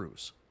their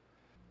crews.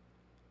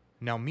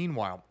 Now,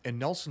 meanwhile, in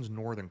Nelson's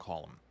northern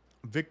column,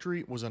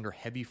 Victory was under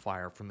heavy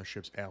fire from the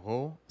ships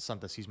Héros,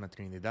 Santísima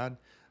Trinidad,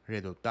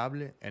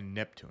 Redoutable, and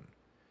Neptune.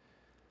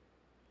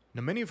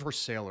 Now, many of her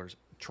sailors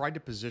tried to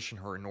position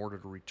her in order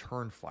to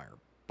return fire,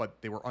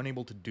 but they were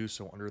unable to do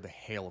so under the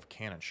hail of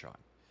cannon shot.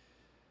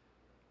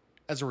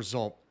 As a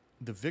result,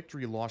 the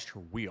Victory lost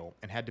her wheel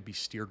and had to be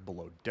steered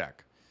below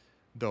deck,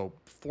 though,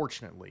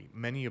 fortunately,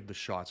 many of the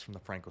shots from the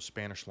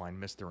Franco-Spanish line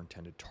missed their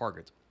intended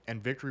targets,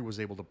 and Victory was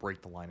able to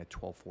break the line at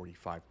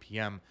 12:45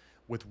 p.m.,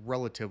 with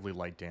relatively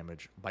light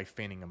damage by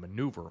feigning a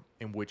maneuver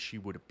in which she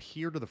would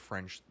appear to the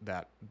French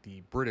that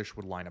the British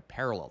would line up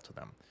parallel to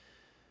them.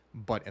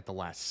 But at the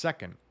last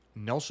second,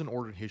 Nelson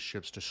ordered his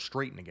ships to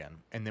straighten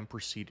again and then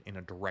proceed in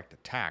a direct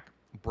attack,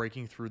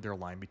 breaking through their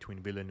line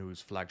between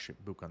Villeneuve's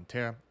flagship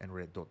Boucanteur and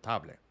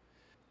Redoutable.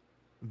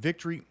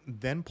 Victory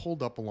then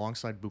pulled up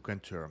alongside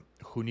Boucanteur,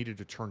 who needed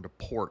to turn to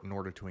port in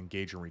order to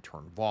engage and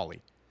return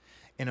volley,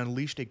 and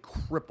unleashed a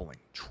crippling,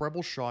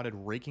 treble-shotted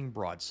raking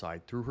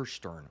broadside through her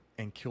stern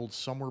and killed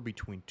somewhere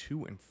between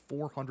 200 and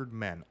 400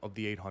 men of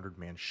the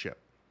 800-man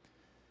ship.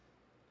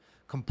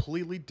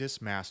 Completely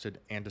dismasted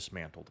and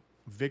dismantled,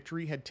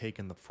 Victory had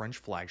taken the French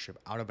flagship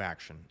out of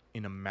action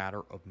in a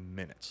matter of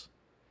minutes.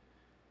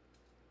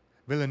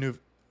 Villeneuve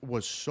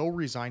was so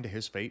resigned to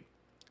his fate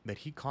that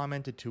he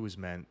commented to his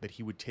men that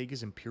he would take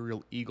his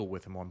Imperial Eagle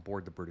with him on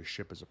board the British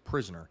ship as a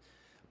prisoner,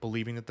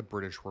 believing that the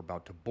British were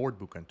about to board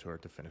Boucanteur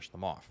to finish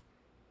them off.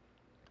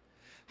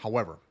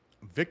 However,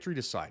 Victory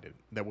decided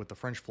that with the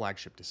French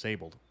flagship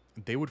disabled,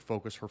 they would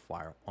focus her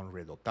fire on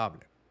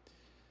Redoutable.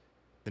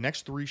 The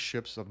next 3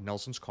 ships of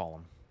Nelson's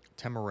column,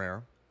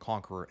 Temeraire,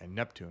 Conqueror, and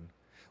Neptune,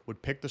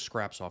 would pick the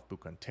scraps off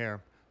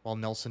Boucanteur while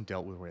Nelson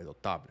dealt with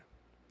Redoutable.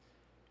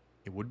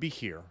 It would be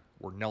here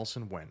where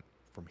Nelson went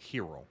from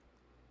hero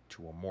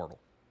to immortal.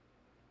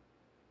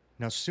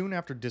 Now, soon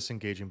after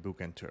disengaging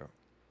Boucanteur,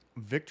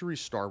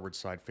 Victory's starboard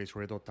side faced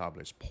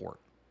Redoutable's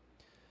port.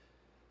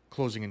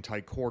 Closing in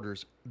tight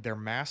quarters, their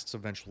masts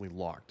eventually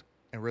locked,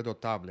 and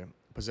Redoutable,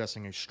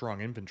 possessing a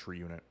strong infantry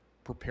unit,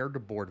 prepared to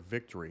board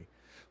Victory,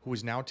 who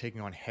was now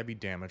taking on heavy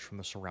damage from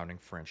the surrounding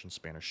French and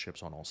Spanish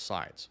ships on all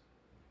sides.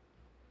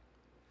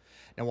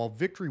 Now, while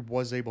Victory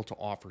was able to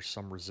offer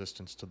some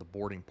resistance to the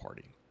boarding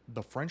party,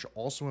 the French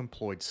also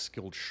employed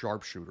skilled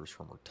sharpshooters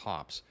from her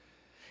tops,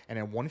 and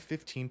at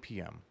 1:15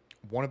 p.m.,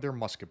 one of their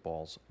musket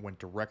balls went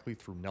directly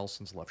through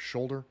Nelson's left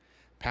shoulder,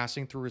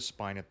 passing through his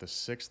spine at the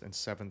 6th and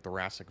 7th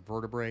thoracic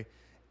vertebrae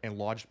and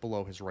lodged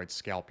below his right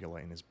scapula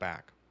in his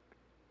back.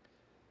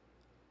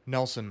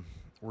 Nelson,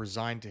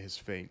 resigned to his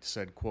fate,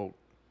 said, quote,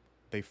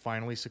 "They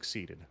finally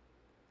succeeded.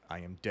 I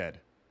am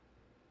dead."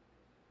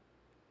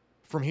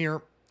 From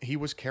here, he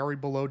was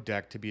carried below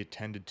deck to be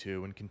attended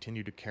to and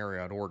continued to carry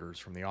out orders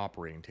from the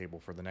operating table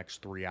for the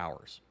next 3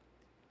 hours.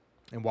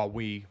 And while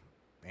we,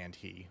 and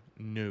he,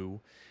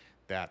 knew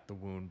that the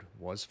wound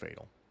was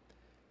fatal,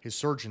 his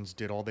surgeons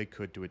did all they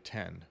could to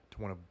attend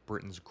to one of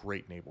Britain's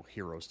great naval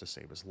heroes to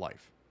save his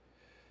life.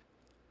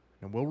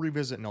 Now, we'll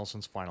revisit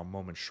Nelson's final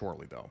moments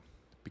shortly, though,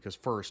 because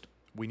first,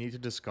 we need to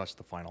discuss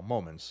the final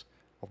moments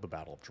of the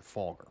Battle of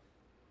Trafalgar.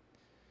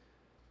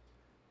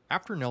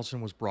 After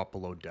Nelson was brought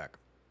below deck,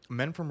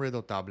 men from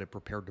Redoutable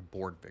prepared to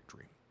board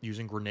Victory,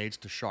 using grenades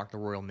to shock the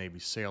Royal Navy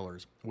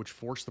sailors, which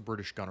forced the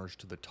British gunners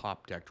to the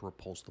top deck to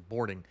repulse the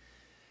boarding,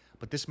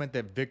 but this meant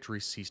that Victory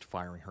ceased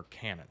firing her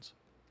cannons.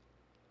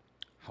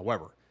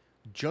 However,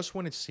 just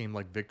when it seemed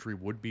like Victory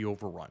would be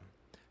overrun,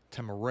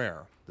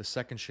 Temeraire, the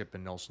second ship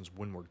in Nelson's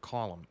windward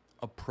column,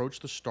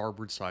 approached the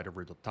starboard side of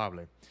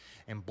Redoutable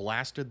and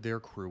blasted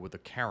their crew with a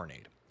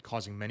carronade,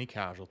 causing many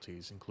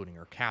casualties, including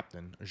her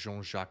captain,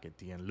 Jean-Jacques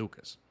Etienne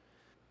Lucas.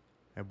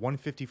 At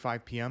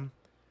 1:55 p.m.,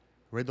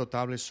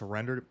 Redoutable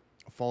surrendered,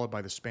 followed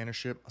by the Spanish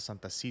ship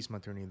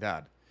Santísima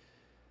Trinidad.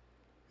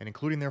 And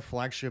including their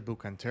flagship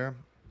Bucentaure,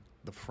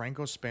 the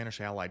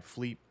Franco-Spanish Allied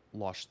fleet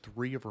lost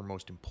 3 of her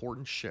most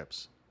important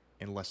ships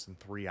in less than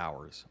 3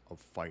 hours of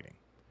fighting.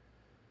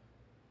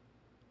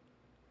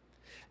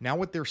 Now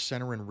with their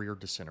center and rear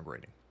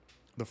disintegrating,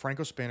 the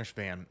Franco-Spanish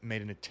van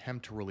made an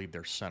attempt to relieve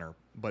their center,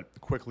 but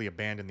quickly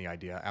abandoned the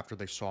idea after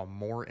they saw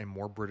more and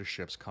more British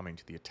ships coming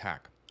to the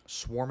attack,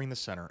 swarming the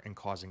center and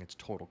causing its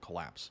total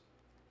collapse.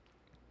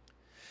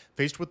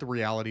 Faced with the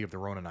reality of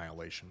their own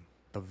annihilation,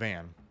 the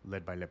van,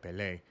 led by Le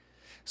Pelé,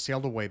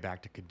 sailed away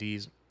back to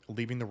Cadiz,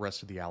 leaving the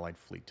rest of the Allied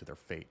fleet to their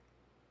fate.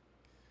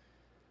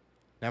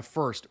 Now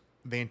first,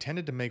 they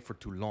intended to make for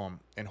Toulon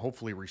and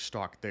hopefully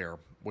restock there,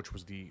 which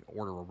was the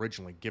order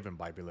originally given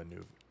by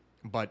Villeneuve.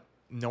 But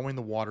knowing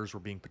the waters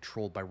were being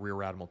patrolled by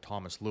Rear Admiral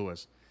Thomas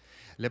Lewis,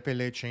 Le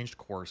Pelé changed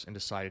course and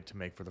decided to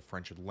make for the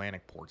French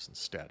Atlantic ports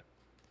instead.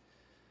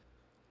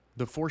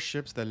 The 4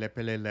 ships that Le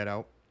Pelé led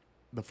out,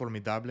 the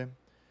Formidable,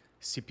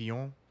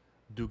 Scipion,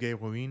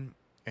 Duguay-Ruin,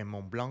 and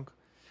Mont Blanc,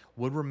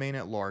 would remain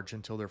at large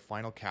until their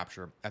final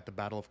capture at the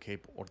Battle of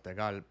Cape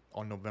Ortegal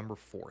on November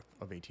 4th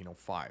of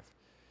 1805.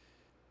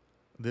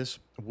 This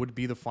would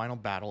be the final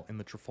battle in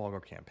the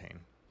Trafalgar campaign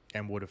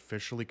and would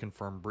officially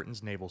confirm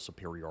Britain's naval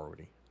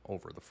superiority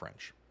over the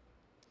French.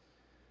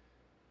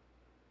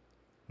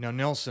 Now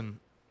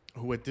Nelson,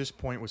 who at this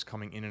point was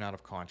coming in and out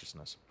of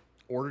consciousness,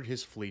 ordered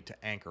his fleet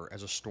to anchor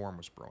as a storm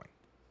was brewing.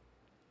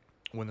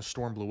 When the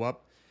storm blew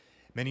up,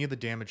 many of the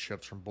damaged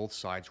ships from both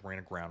sides ran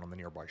aground on the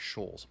nearby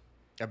shoals,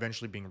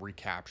 eventually being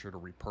recaptured or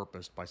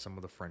repurposed by some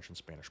of the French and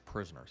Spanish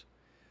prisoners.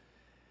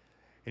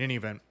 In any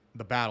event,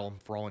 the battle,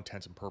 for all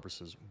intents and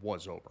purposes,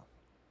 was over.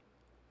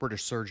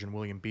 British surgeon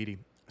William Beatty,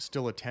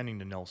 still attending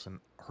to Nelson,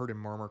 heard him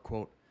murmur,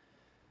 quote,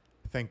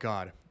 "Thank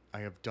God,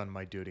 I have done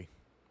my duty."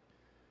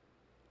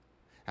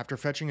 After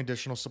fetching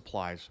additional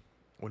supplies,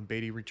 when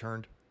Beatty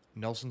returned,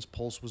 Nelson's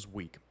pulse was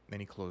weak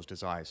and he closed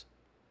his eyes.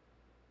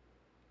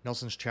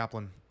 Nelson's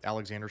chaplain,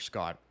 Alexander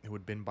Scott, who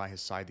had been by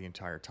his side the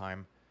entire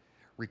time,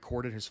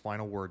 recorded his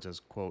final words as,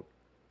 quote,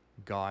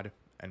 "God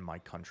and my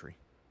country."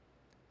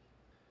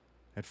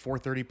 At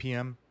 4:30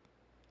 p.m.,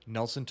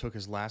 Nelson took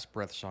his last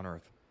breaths on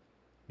Earth,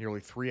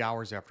 nearly 3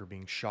 hours after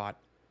being shot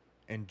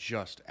and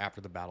just after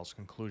the battle's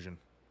conclusion.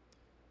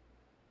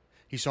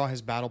 He saw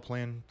his battle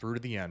plan through to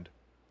the end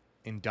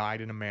and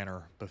died in a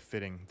manner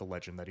befitting the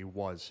legend that he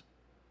was.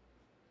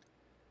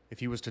 If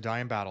he was to die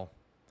in battle,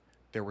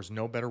 there was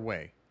no better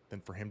way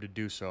than for him to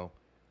do so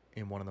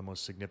in one of the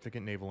most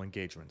significant naval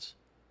engagements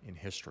in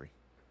history.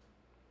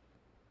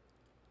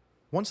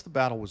 Once the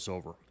battle was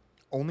over,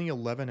 only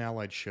 11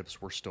 Allied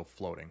ships were still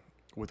floating,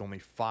 with only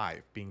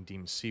 5 being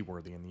deemed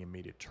seaworthy in the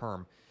immediate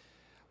term,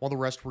 while the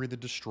rest were either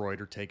destroyed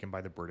or taken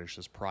by the British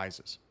as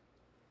prizes.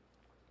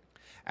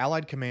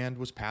 Allied command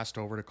was passed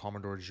over to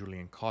Commodore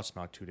Julien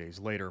Cosmo 2 days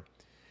later,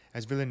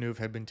 as Villeneuve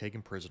had been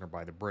taken prisoner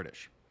by the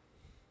British.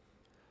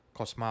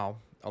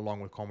 Cosmo, along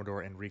with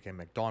Commodore Enrique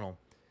MacDonald,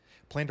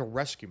 planned a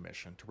rescue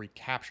mission to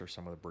recapture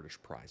some of the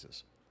British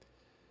prizes.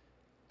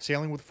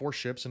 Sailing with 4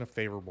 ships in a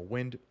favorable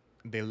wind,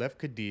 they left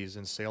Cadiz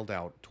and sailed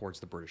out towards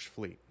the British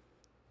fleet.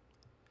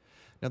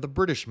 Now the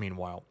British,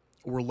 meanwhile,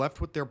 were left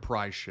with their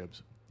prize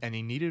ships, and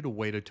they needed a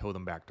way to tow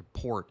them back to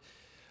port,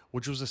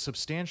 which was a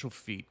substantial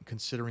feat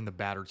considering the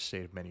battered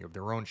state of many of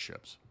their own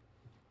ships.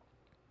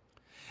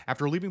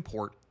 After leaving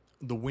port,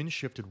 the wind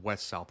shifted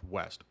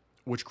west-southwest,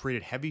 which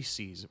created heavy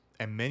seas,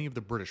 and many of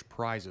the British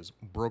prizes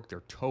broke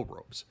their tow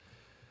ropes.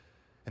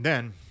 And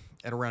then,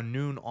 at around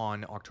noon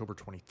on October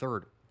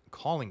 23rd,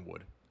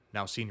 Collingwood,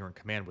 now senior in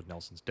command with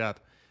Nelson's death,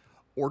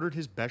 ordered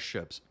his best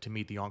ships to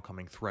meet the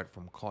oncoming threat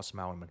from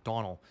Cosmo and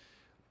MacDonald,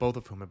 both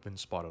of whom had been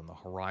spotted on the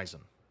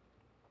horizon.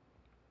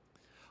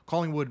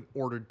 Collingwood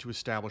ordered to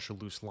establish a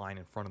loose line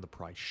in front of the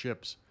prize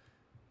ships,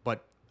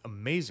 but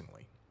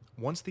amazingly,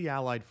 once the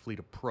Allied fleet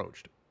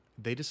approached,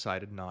 they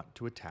decided not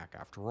to attack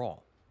after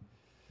all.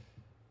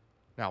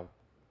 Now,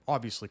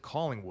 obviously,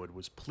 Collingwood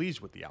was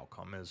pleased with the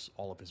outcome, as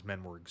all of his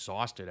men were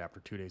exhausted after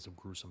 2 days of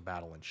gruesome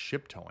battle and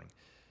ship towing.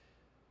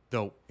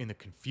 Though, in the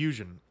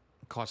confusion,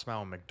 Cosmo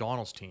and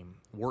MacDonald's team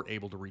were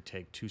able to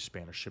retake 2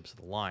 Spanish ships of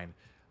the line,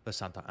 the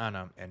Santa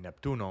Ana and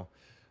Neptuno,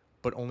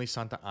 but only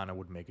Santa Ana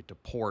would make it to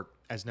port,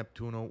 as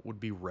Neptuno would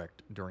be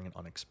wrecked during an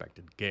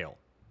unexpected gale.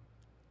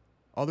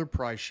 Other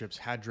prize ships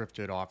had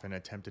drifted off and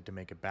attempted to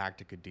make it back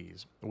to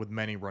Cadiz, with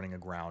many running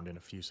aground and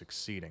a few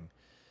succeeding.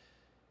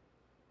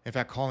 In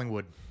fact,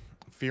 Collingwood,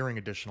 fearing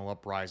additional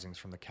uprisings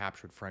from the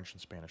captured French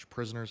and Spanish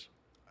prisoners,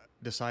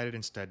 decided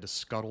instead to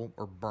scuttle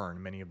or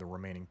burn many of the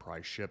remaining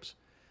prize ships,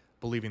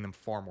 believing them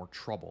far more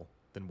trouble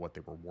than what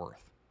they were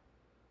worth.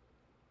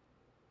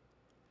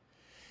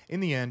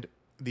 In the end,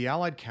 the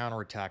Allied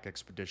counterattack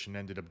expedition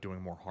ended up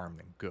doing more harm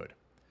than good.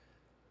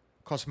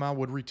 Cosmo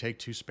would retake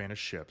 2 Spanish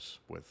ships,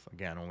 with,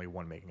 again, only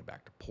one making it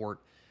back to port,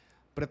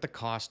 but at the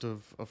cost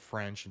of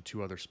French and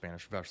 2 other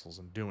Spanish vessels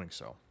in doing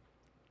so.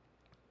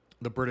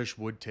 The British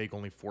would take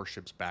only 4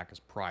 ships back as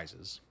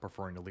prizes,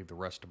 preferring to leave the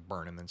rest to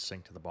burn and then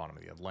sink to the bottom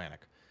of the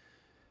Atlantic.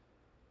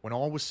 When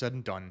all was said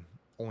and done,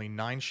 only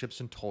 9 ships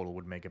in total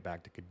would make it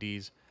back to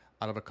Cadiz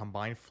out of a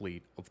combined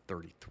fleet of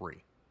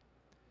 33.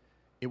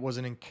 It was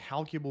an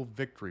incalculable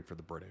victory for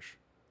the British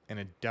and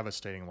a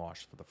devastating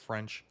loss for the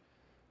French,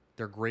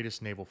 their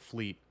greatest naval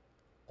fleet,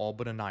 all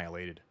but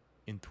annihilated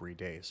in 3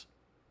 days.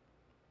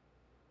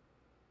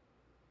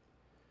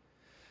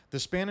 The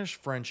Spanish,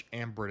 French,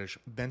 and British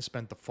then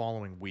spent the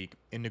following week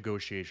in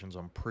negotiations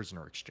on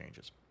prisoner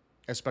exchanges,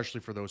 especially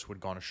for those who had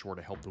gone ashore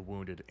to help the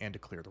wounded and to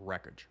clear the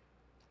wreckage.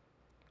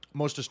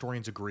 Most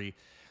historians agree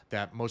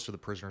that most of the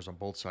prisoners on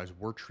both sides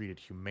were treated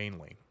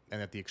humanely and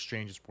that the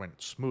exchanges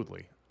went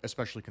smoothly,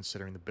 especially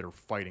considering the bitter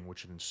fighting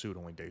which had ensued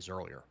only days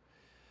earlier.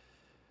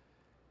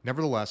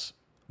 Nevertheless,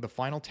 the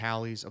final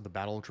tallies of the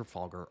Battle of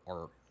Trafalgar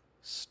are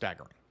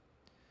staggering.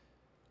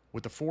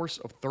 With a force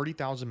of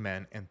 30,000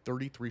 men and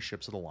 33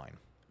 ships of the line,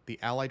 the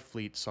Allied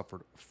fleet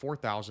suffered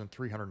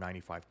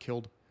 4,395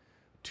 killed,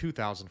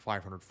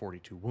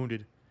 2,542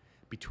 wounded,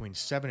 between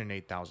 7,000 and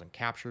 8,000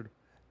 captured,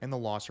 and the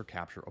loss or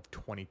capture of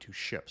 22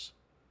 ships.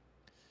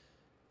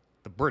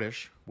 The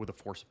British, with a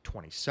force of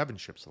 27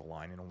 ships of the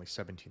line and only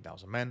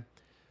 17,000 men,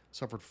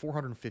 suffered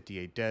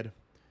 458 dead,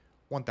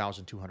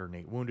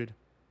 1,208 wounded,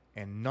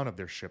 and none of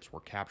their ships were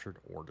captured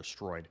or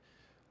destroyed,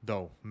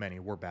 though many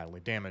were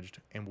badly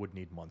damaged and would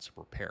need months of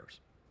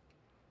repairs.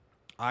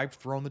 I've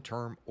thrown the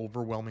term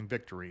overwhelming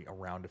victory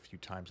around a few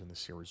times in this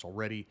series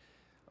already,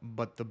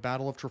 but the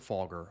Battle of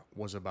Trafalgar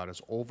was about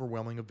as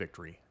overwhelming a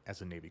victory as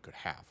the Navy could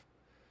have.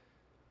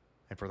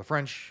 And for the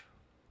French,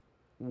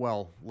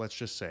 well, let's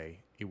just say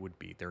it would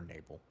be their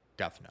naval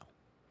death knell.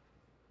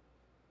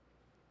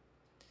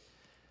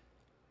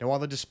 Now, while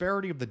the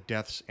disparity of the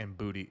deaths and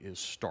booty is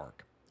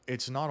stark,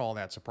 it's not all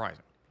that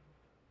surprising.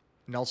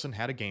 Nelson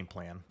had a game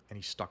plan, and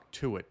he stuck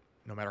to it,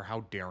 no matter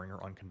how daring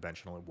or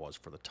unconventional it was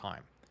for the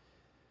time.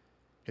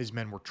 His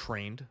men were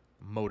trained,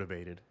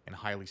 motivated, and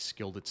highly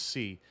skilled at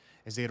sea,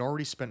 as they had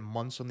already spent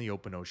months on the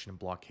open ocean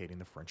blockading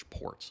the French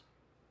ports.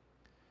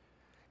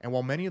 And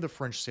while many of the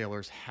French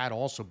sailors had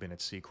also been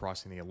at sea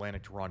crossing the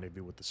Atlantic to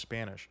rendezvous with the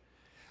Spanish,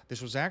 this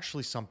was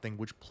actually something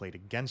which played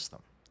against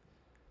them.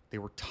 They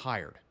were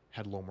tired,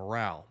 had low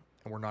morale,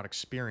 and were not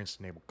experienced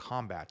in naval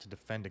combat to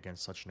defend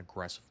against such an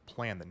aggressive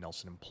plan that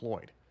Nelson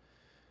employed.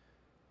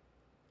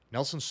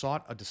 Nelson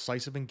sought a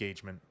decisive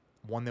engagement,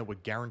 one that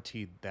would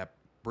guarantee that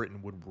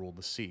Britain would rule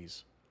the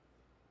seas.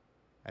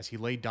 As he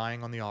lay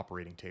dying on the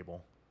operating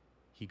table,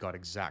 he got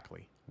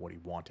exactly what he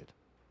wanted.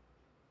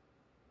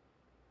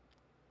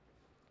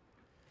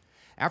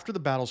 After the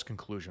battle's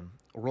conclusion,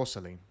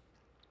 Rosalie,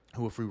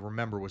 who, if we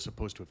remember, was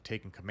supposed to have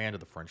taken command of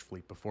the French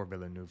fleet before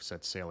Villeneuve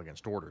set sail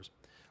against orders,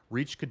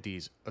 reached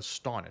Cadiz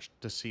astonished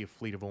to see a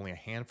fleet of only a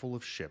handful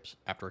of ships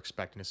after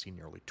expecting to see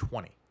nearly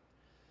 20.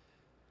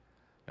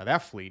 Now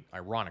that fleet,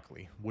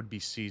 ironically, would be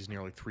seized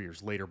nearly 3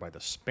 years later by the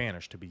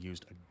Spanish to be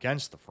used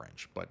against the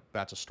French, but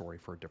that's a story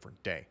for a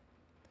different day.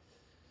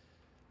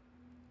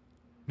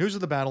 News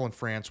of the battle in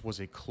France was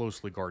a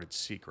closely guarded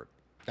secret,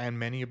 and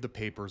many of the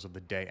papers of the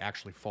day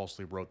actually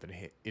falsely wrote that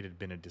it had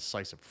been a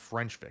decisive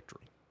French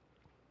victory.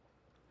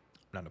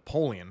 Now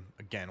Napoleon,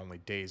 again only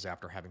days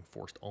after having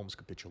forced Ulm's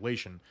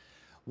capitulation,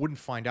 wouldn't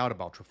find out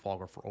about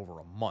Trafalgar for over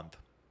a month,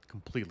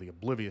 completely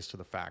oblivious to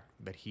the fact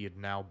that he had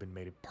now been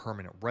made a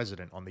permanent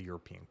resident on the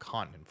European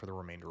continent for the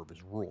remainder of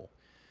his rule.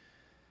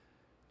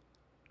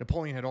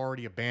 Napoleon had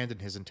already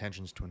abandoned his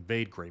intentions to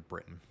invade Great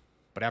Britain,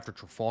 but after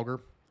Trafalgar,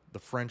 the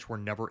French were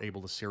never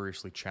able to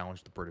seriously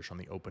challenge the British on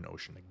the open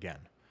ocean again.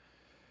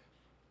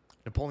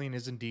 Napoleon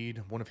is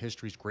indeed one of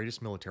history's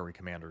greatest military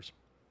commanders,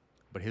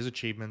 but his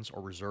achievements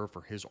are reserved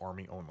for his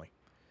army only.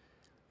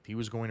 If he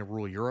was going to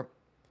rule Europe,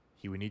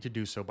 he would need to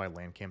do so by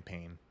land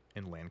campaign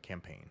and land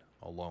campaign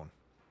alone.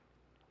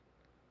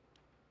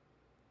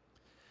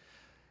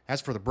 As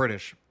for the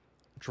British,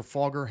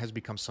 Trafalgar has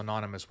become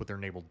synonymous with their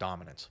naval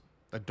dominance,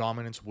 a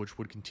dominance which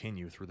would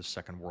continue through the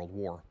Second World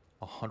War,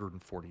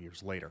 140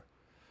 years later.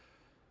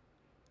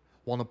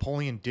 While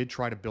Napoleon did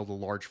try to build a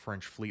large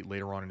French fleet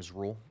later on in his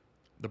rule,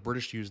 the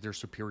British used their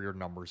superior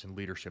numbers and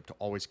leadership to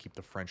always keep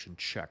the French in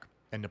check,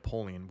 and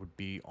Napoleon would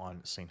be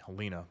on St.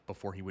 Helena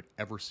before he would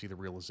ever see the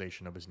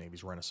realization of his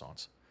navy's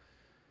renaissance.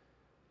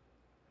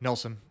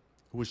 Nelson,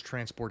 who was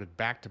transported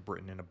back to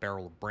Britain in a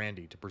barrel of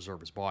brandy to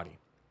preserve his body,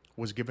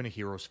 was given a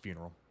hero's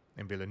funeral,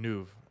 and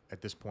Villeneuve,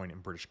 at this point in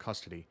British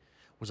custody,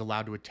 was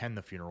allowed to attend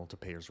the funeral to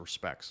pay his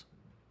respects.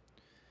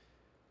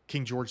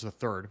 King George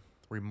III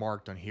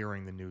remarked on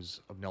hearing the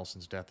news of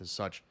Nelson's death as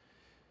such,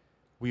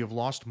 "We have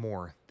lost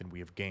more than we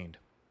have gained."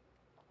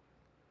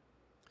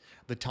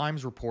 The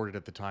Times reported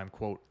at the time,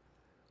 quote,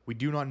 "We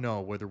do not know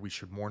whether we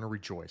should mourn or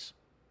rejoice.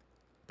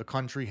 The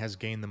country has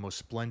gained the most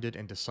splendid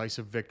and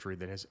decisive victory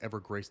that has ever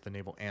graced the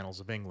naval annals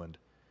of England,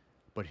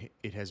 but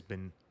it has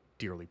been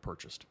dearly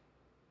purchased."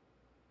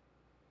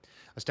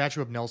 A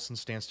statue of Nelson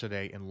stands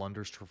today in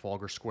London's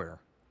Trafalgar Square,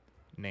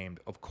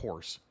 named, of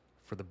course,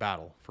 for the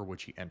battle for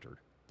which he entered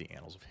the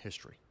annals of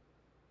history.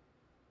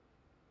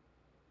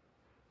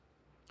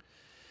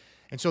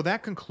 And so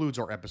that concludes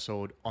our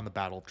episode on the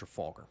Battle of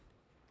Trafalgar.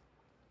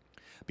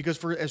 Because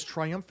for as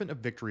triumphant a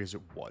victory as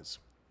it was,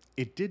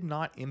 it did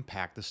not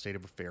impact the state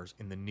of affairs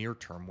in the near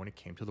term when it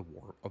came to the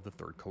War of the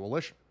Third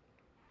Coalition.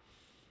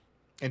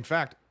 In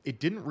fact, it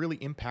didn't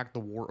really impact the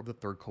War of the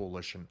Third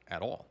Coalition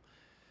at all.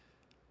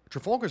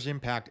 Trafalgar's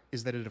impact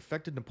is that it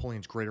affected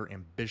Napoleon's greater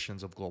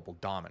ambitions of global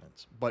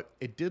dominance, but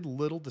it did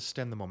little to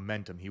stem the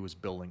momentum he was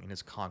building in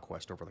his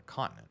conquest over the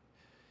continent.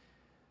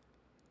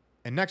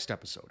 And next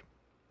episode,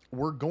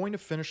 we're going to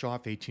finish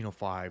off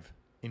 1805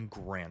 in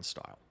grand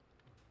style.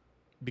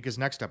 Because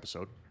next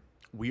episode,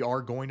 we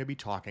are going to be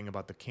talking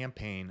about the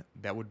campaign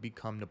that would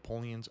become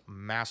Napoleon's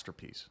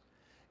masterpiece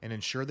and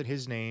ensure that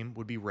his name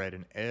would be read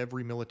in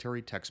every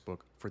military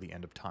textbook for the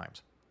end of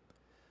times.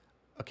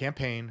 A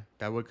campaign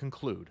that would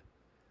conclude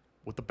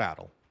with the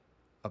Battle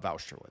of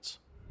Austerlitz.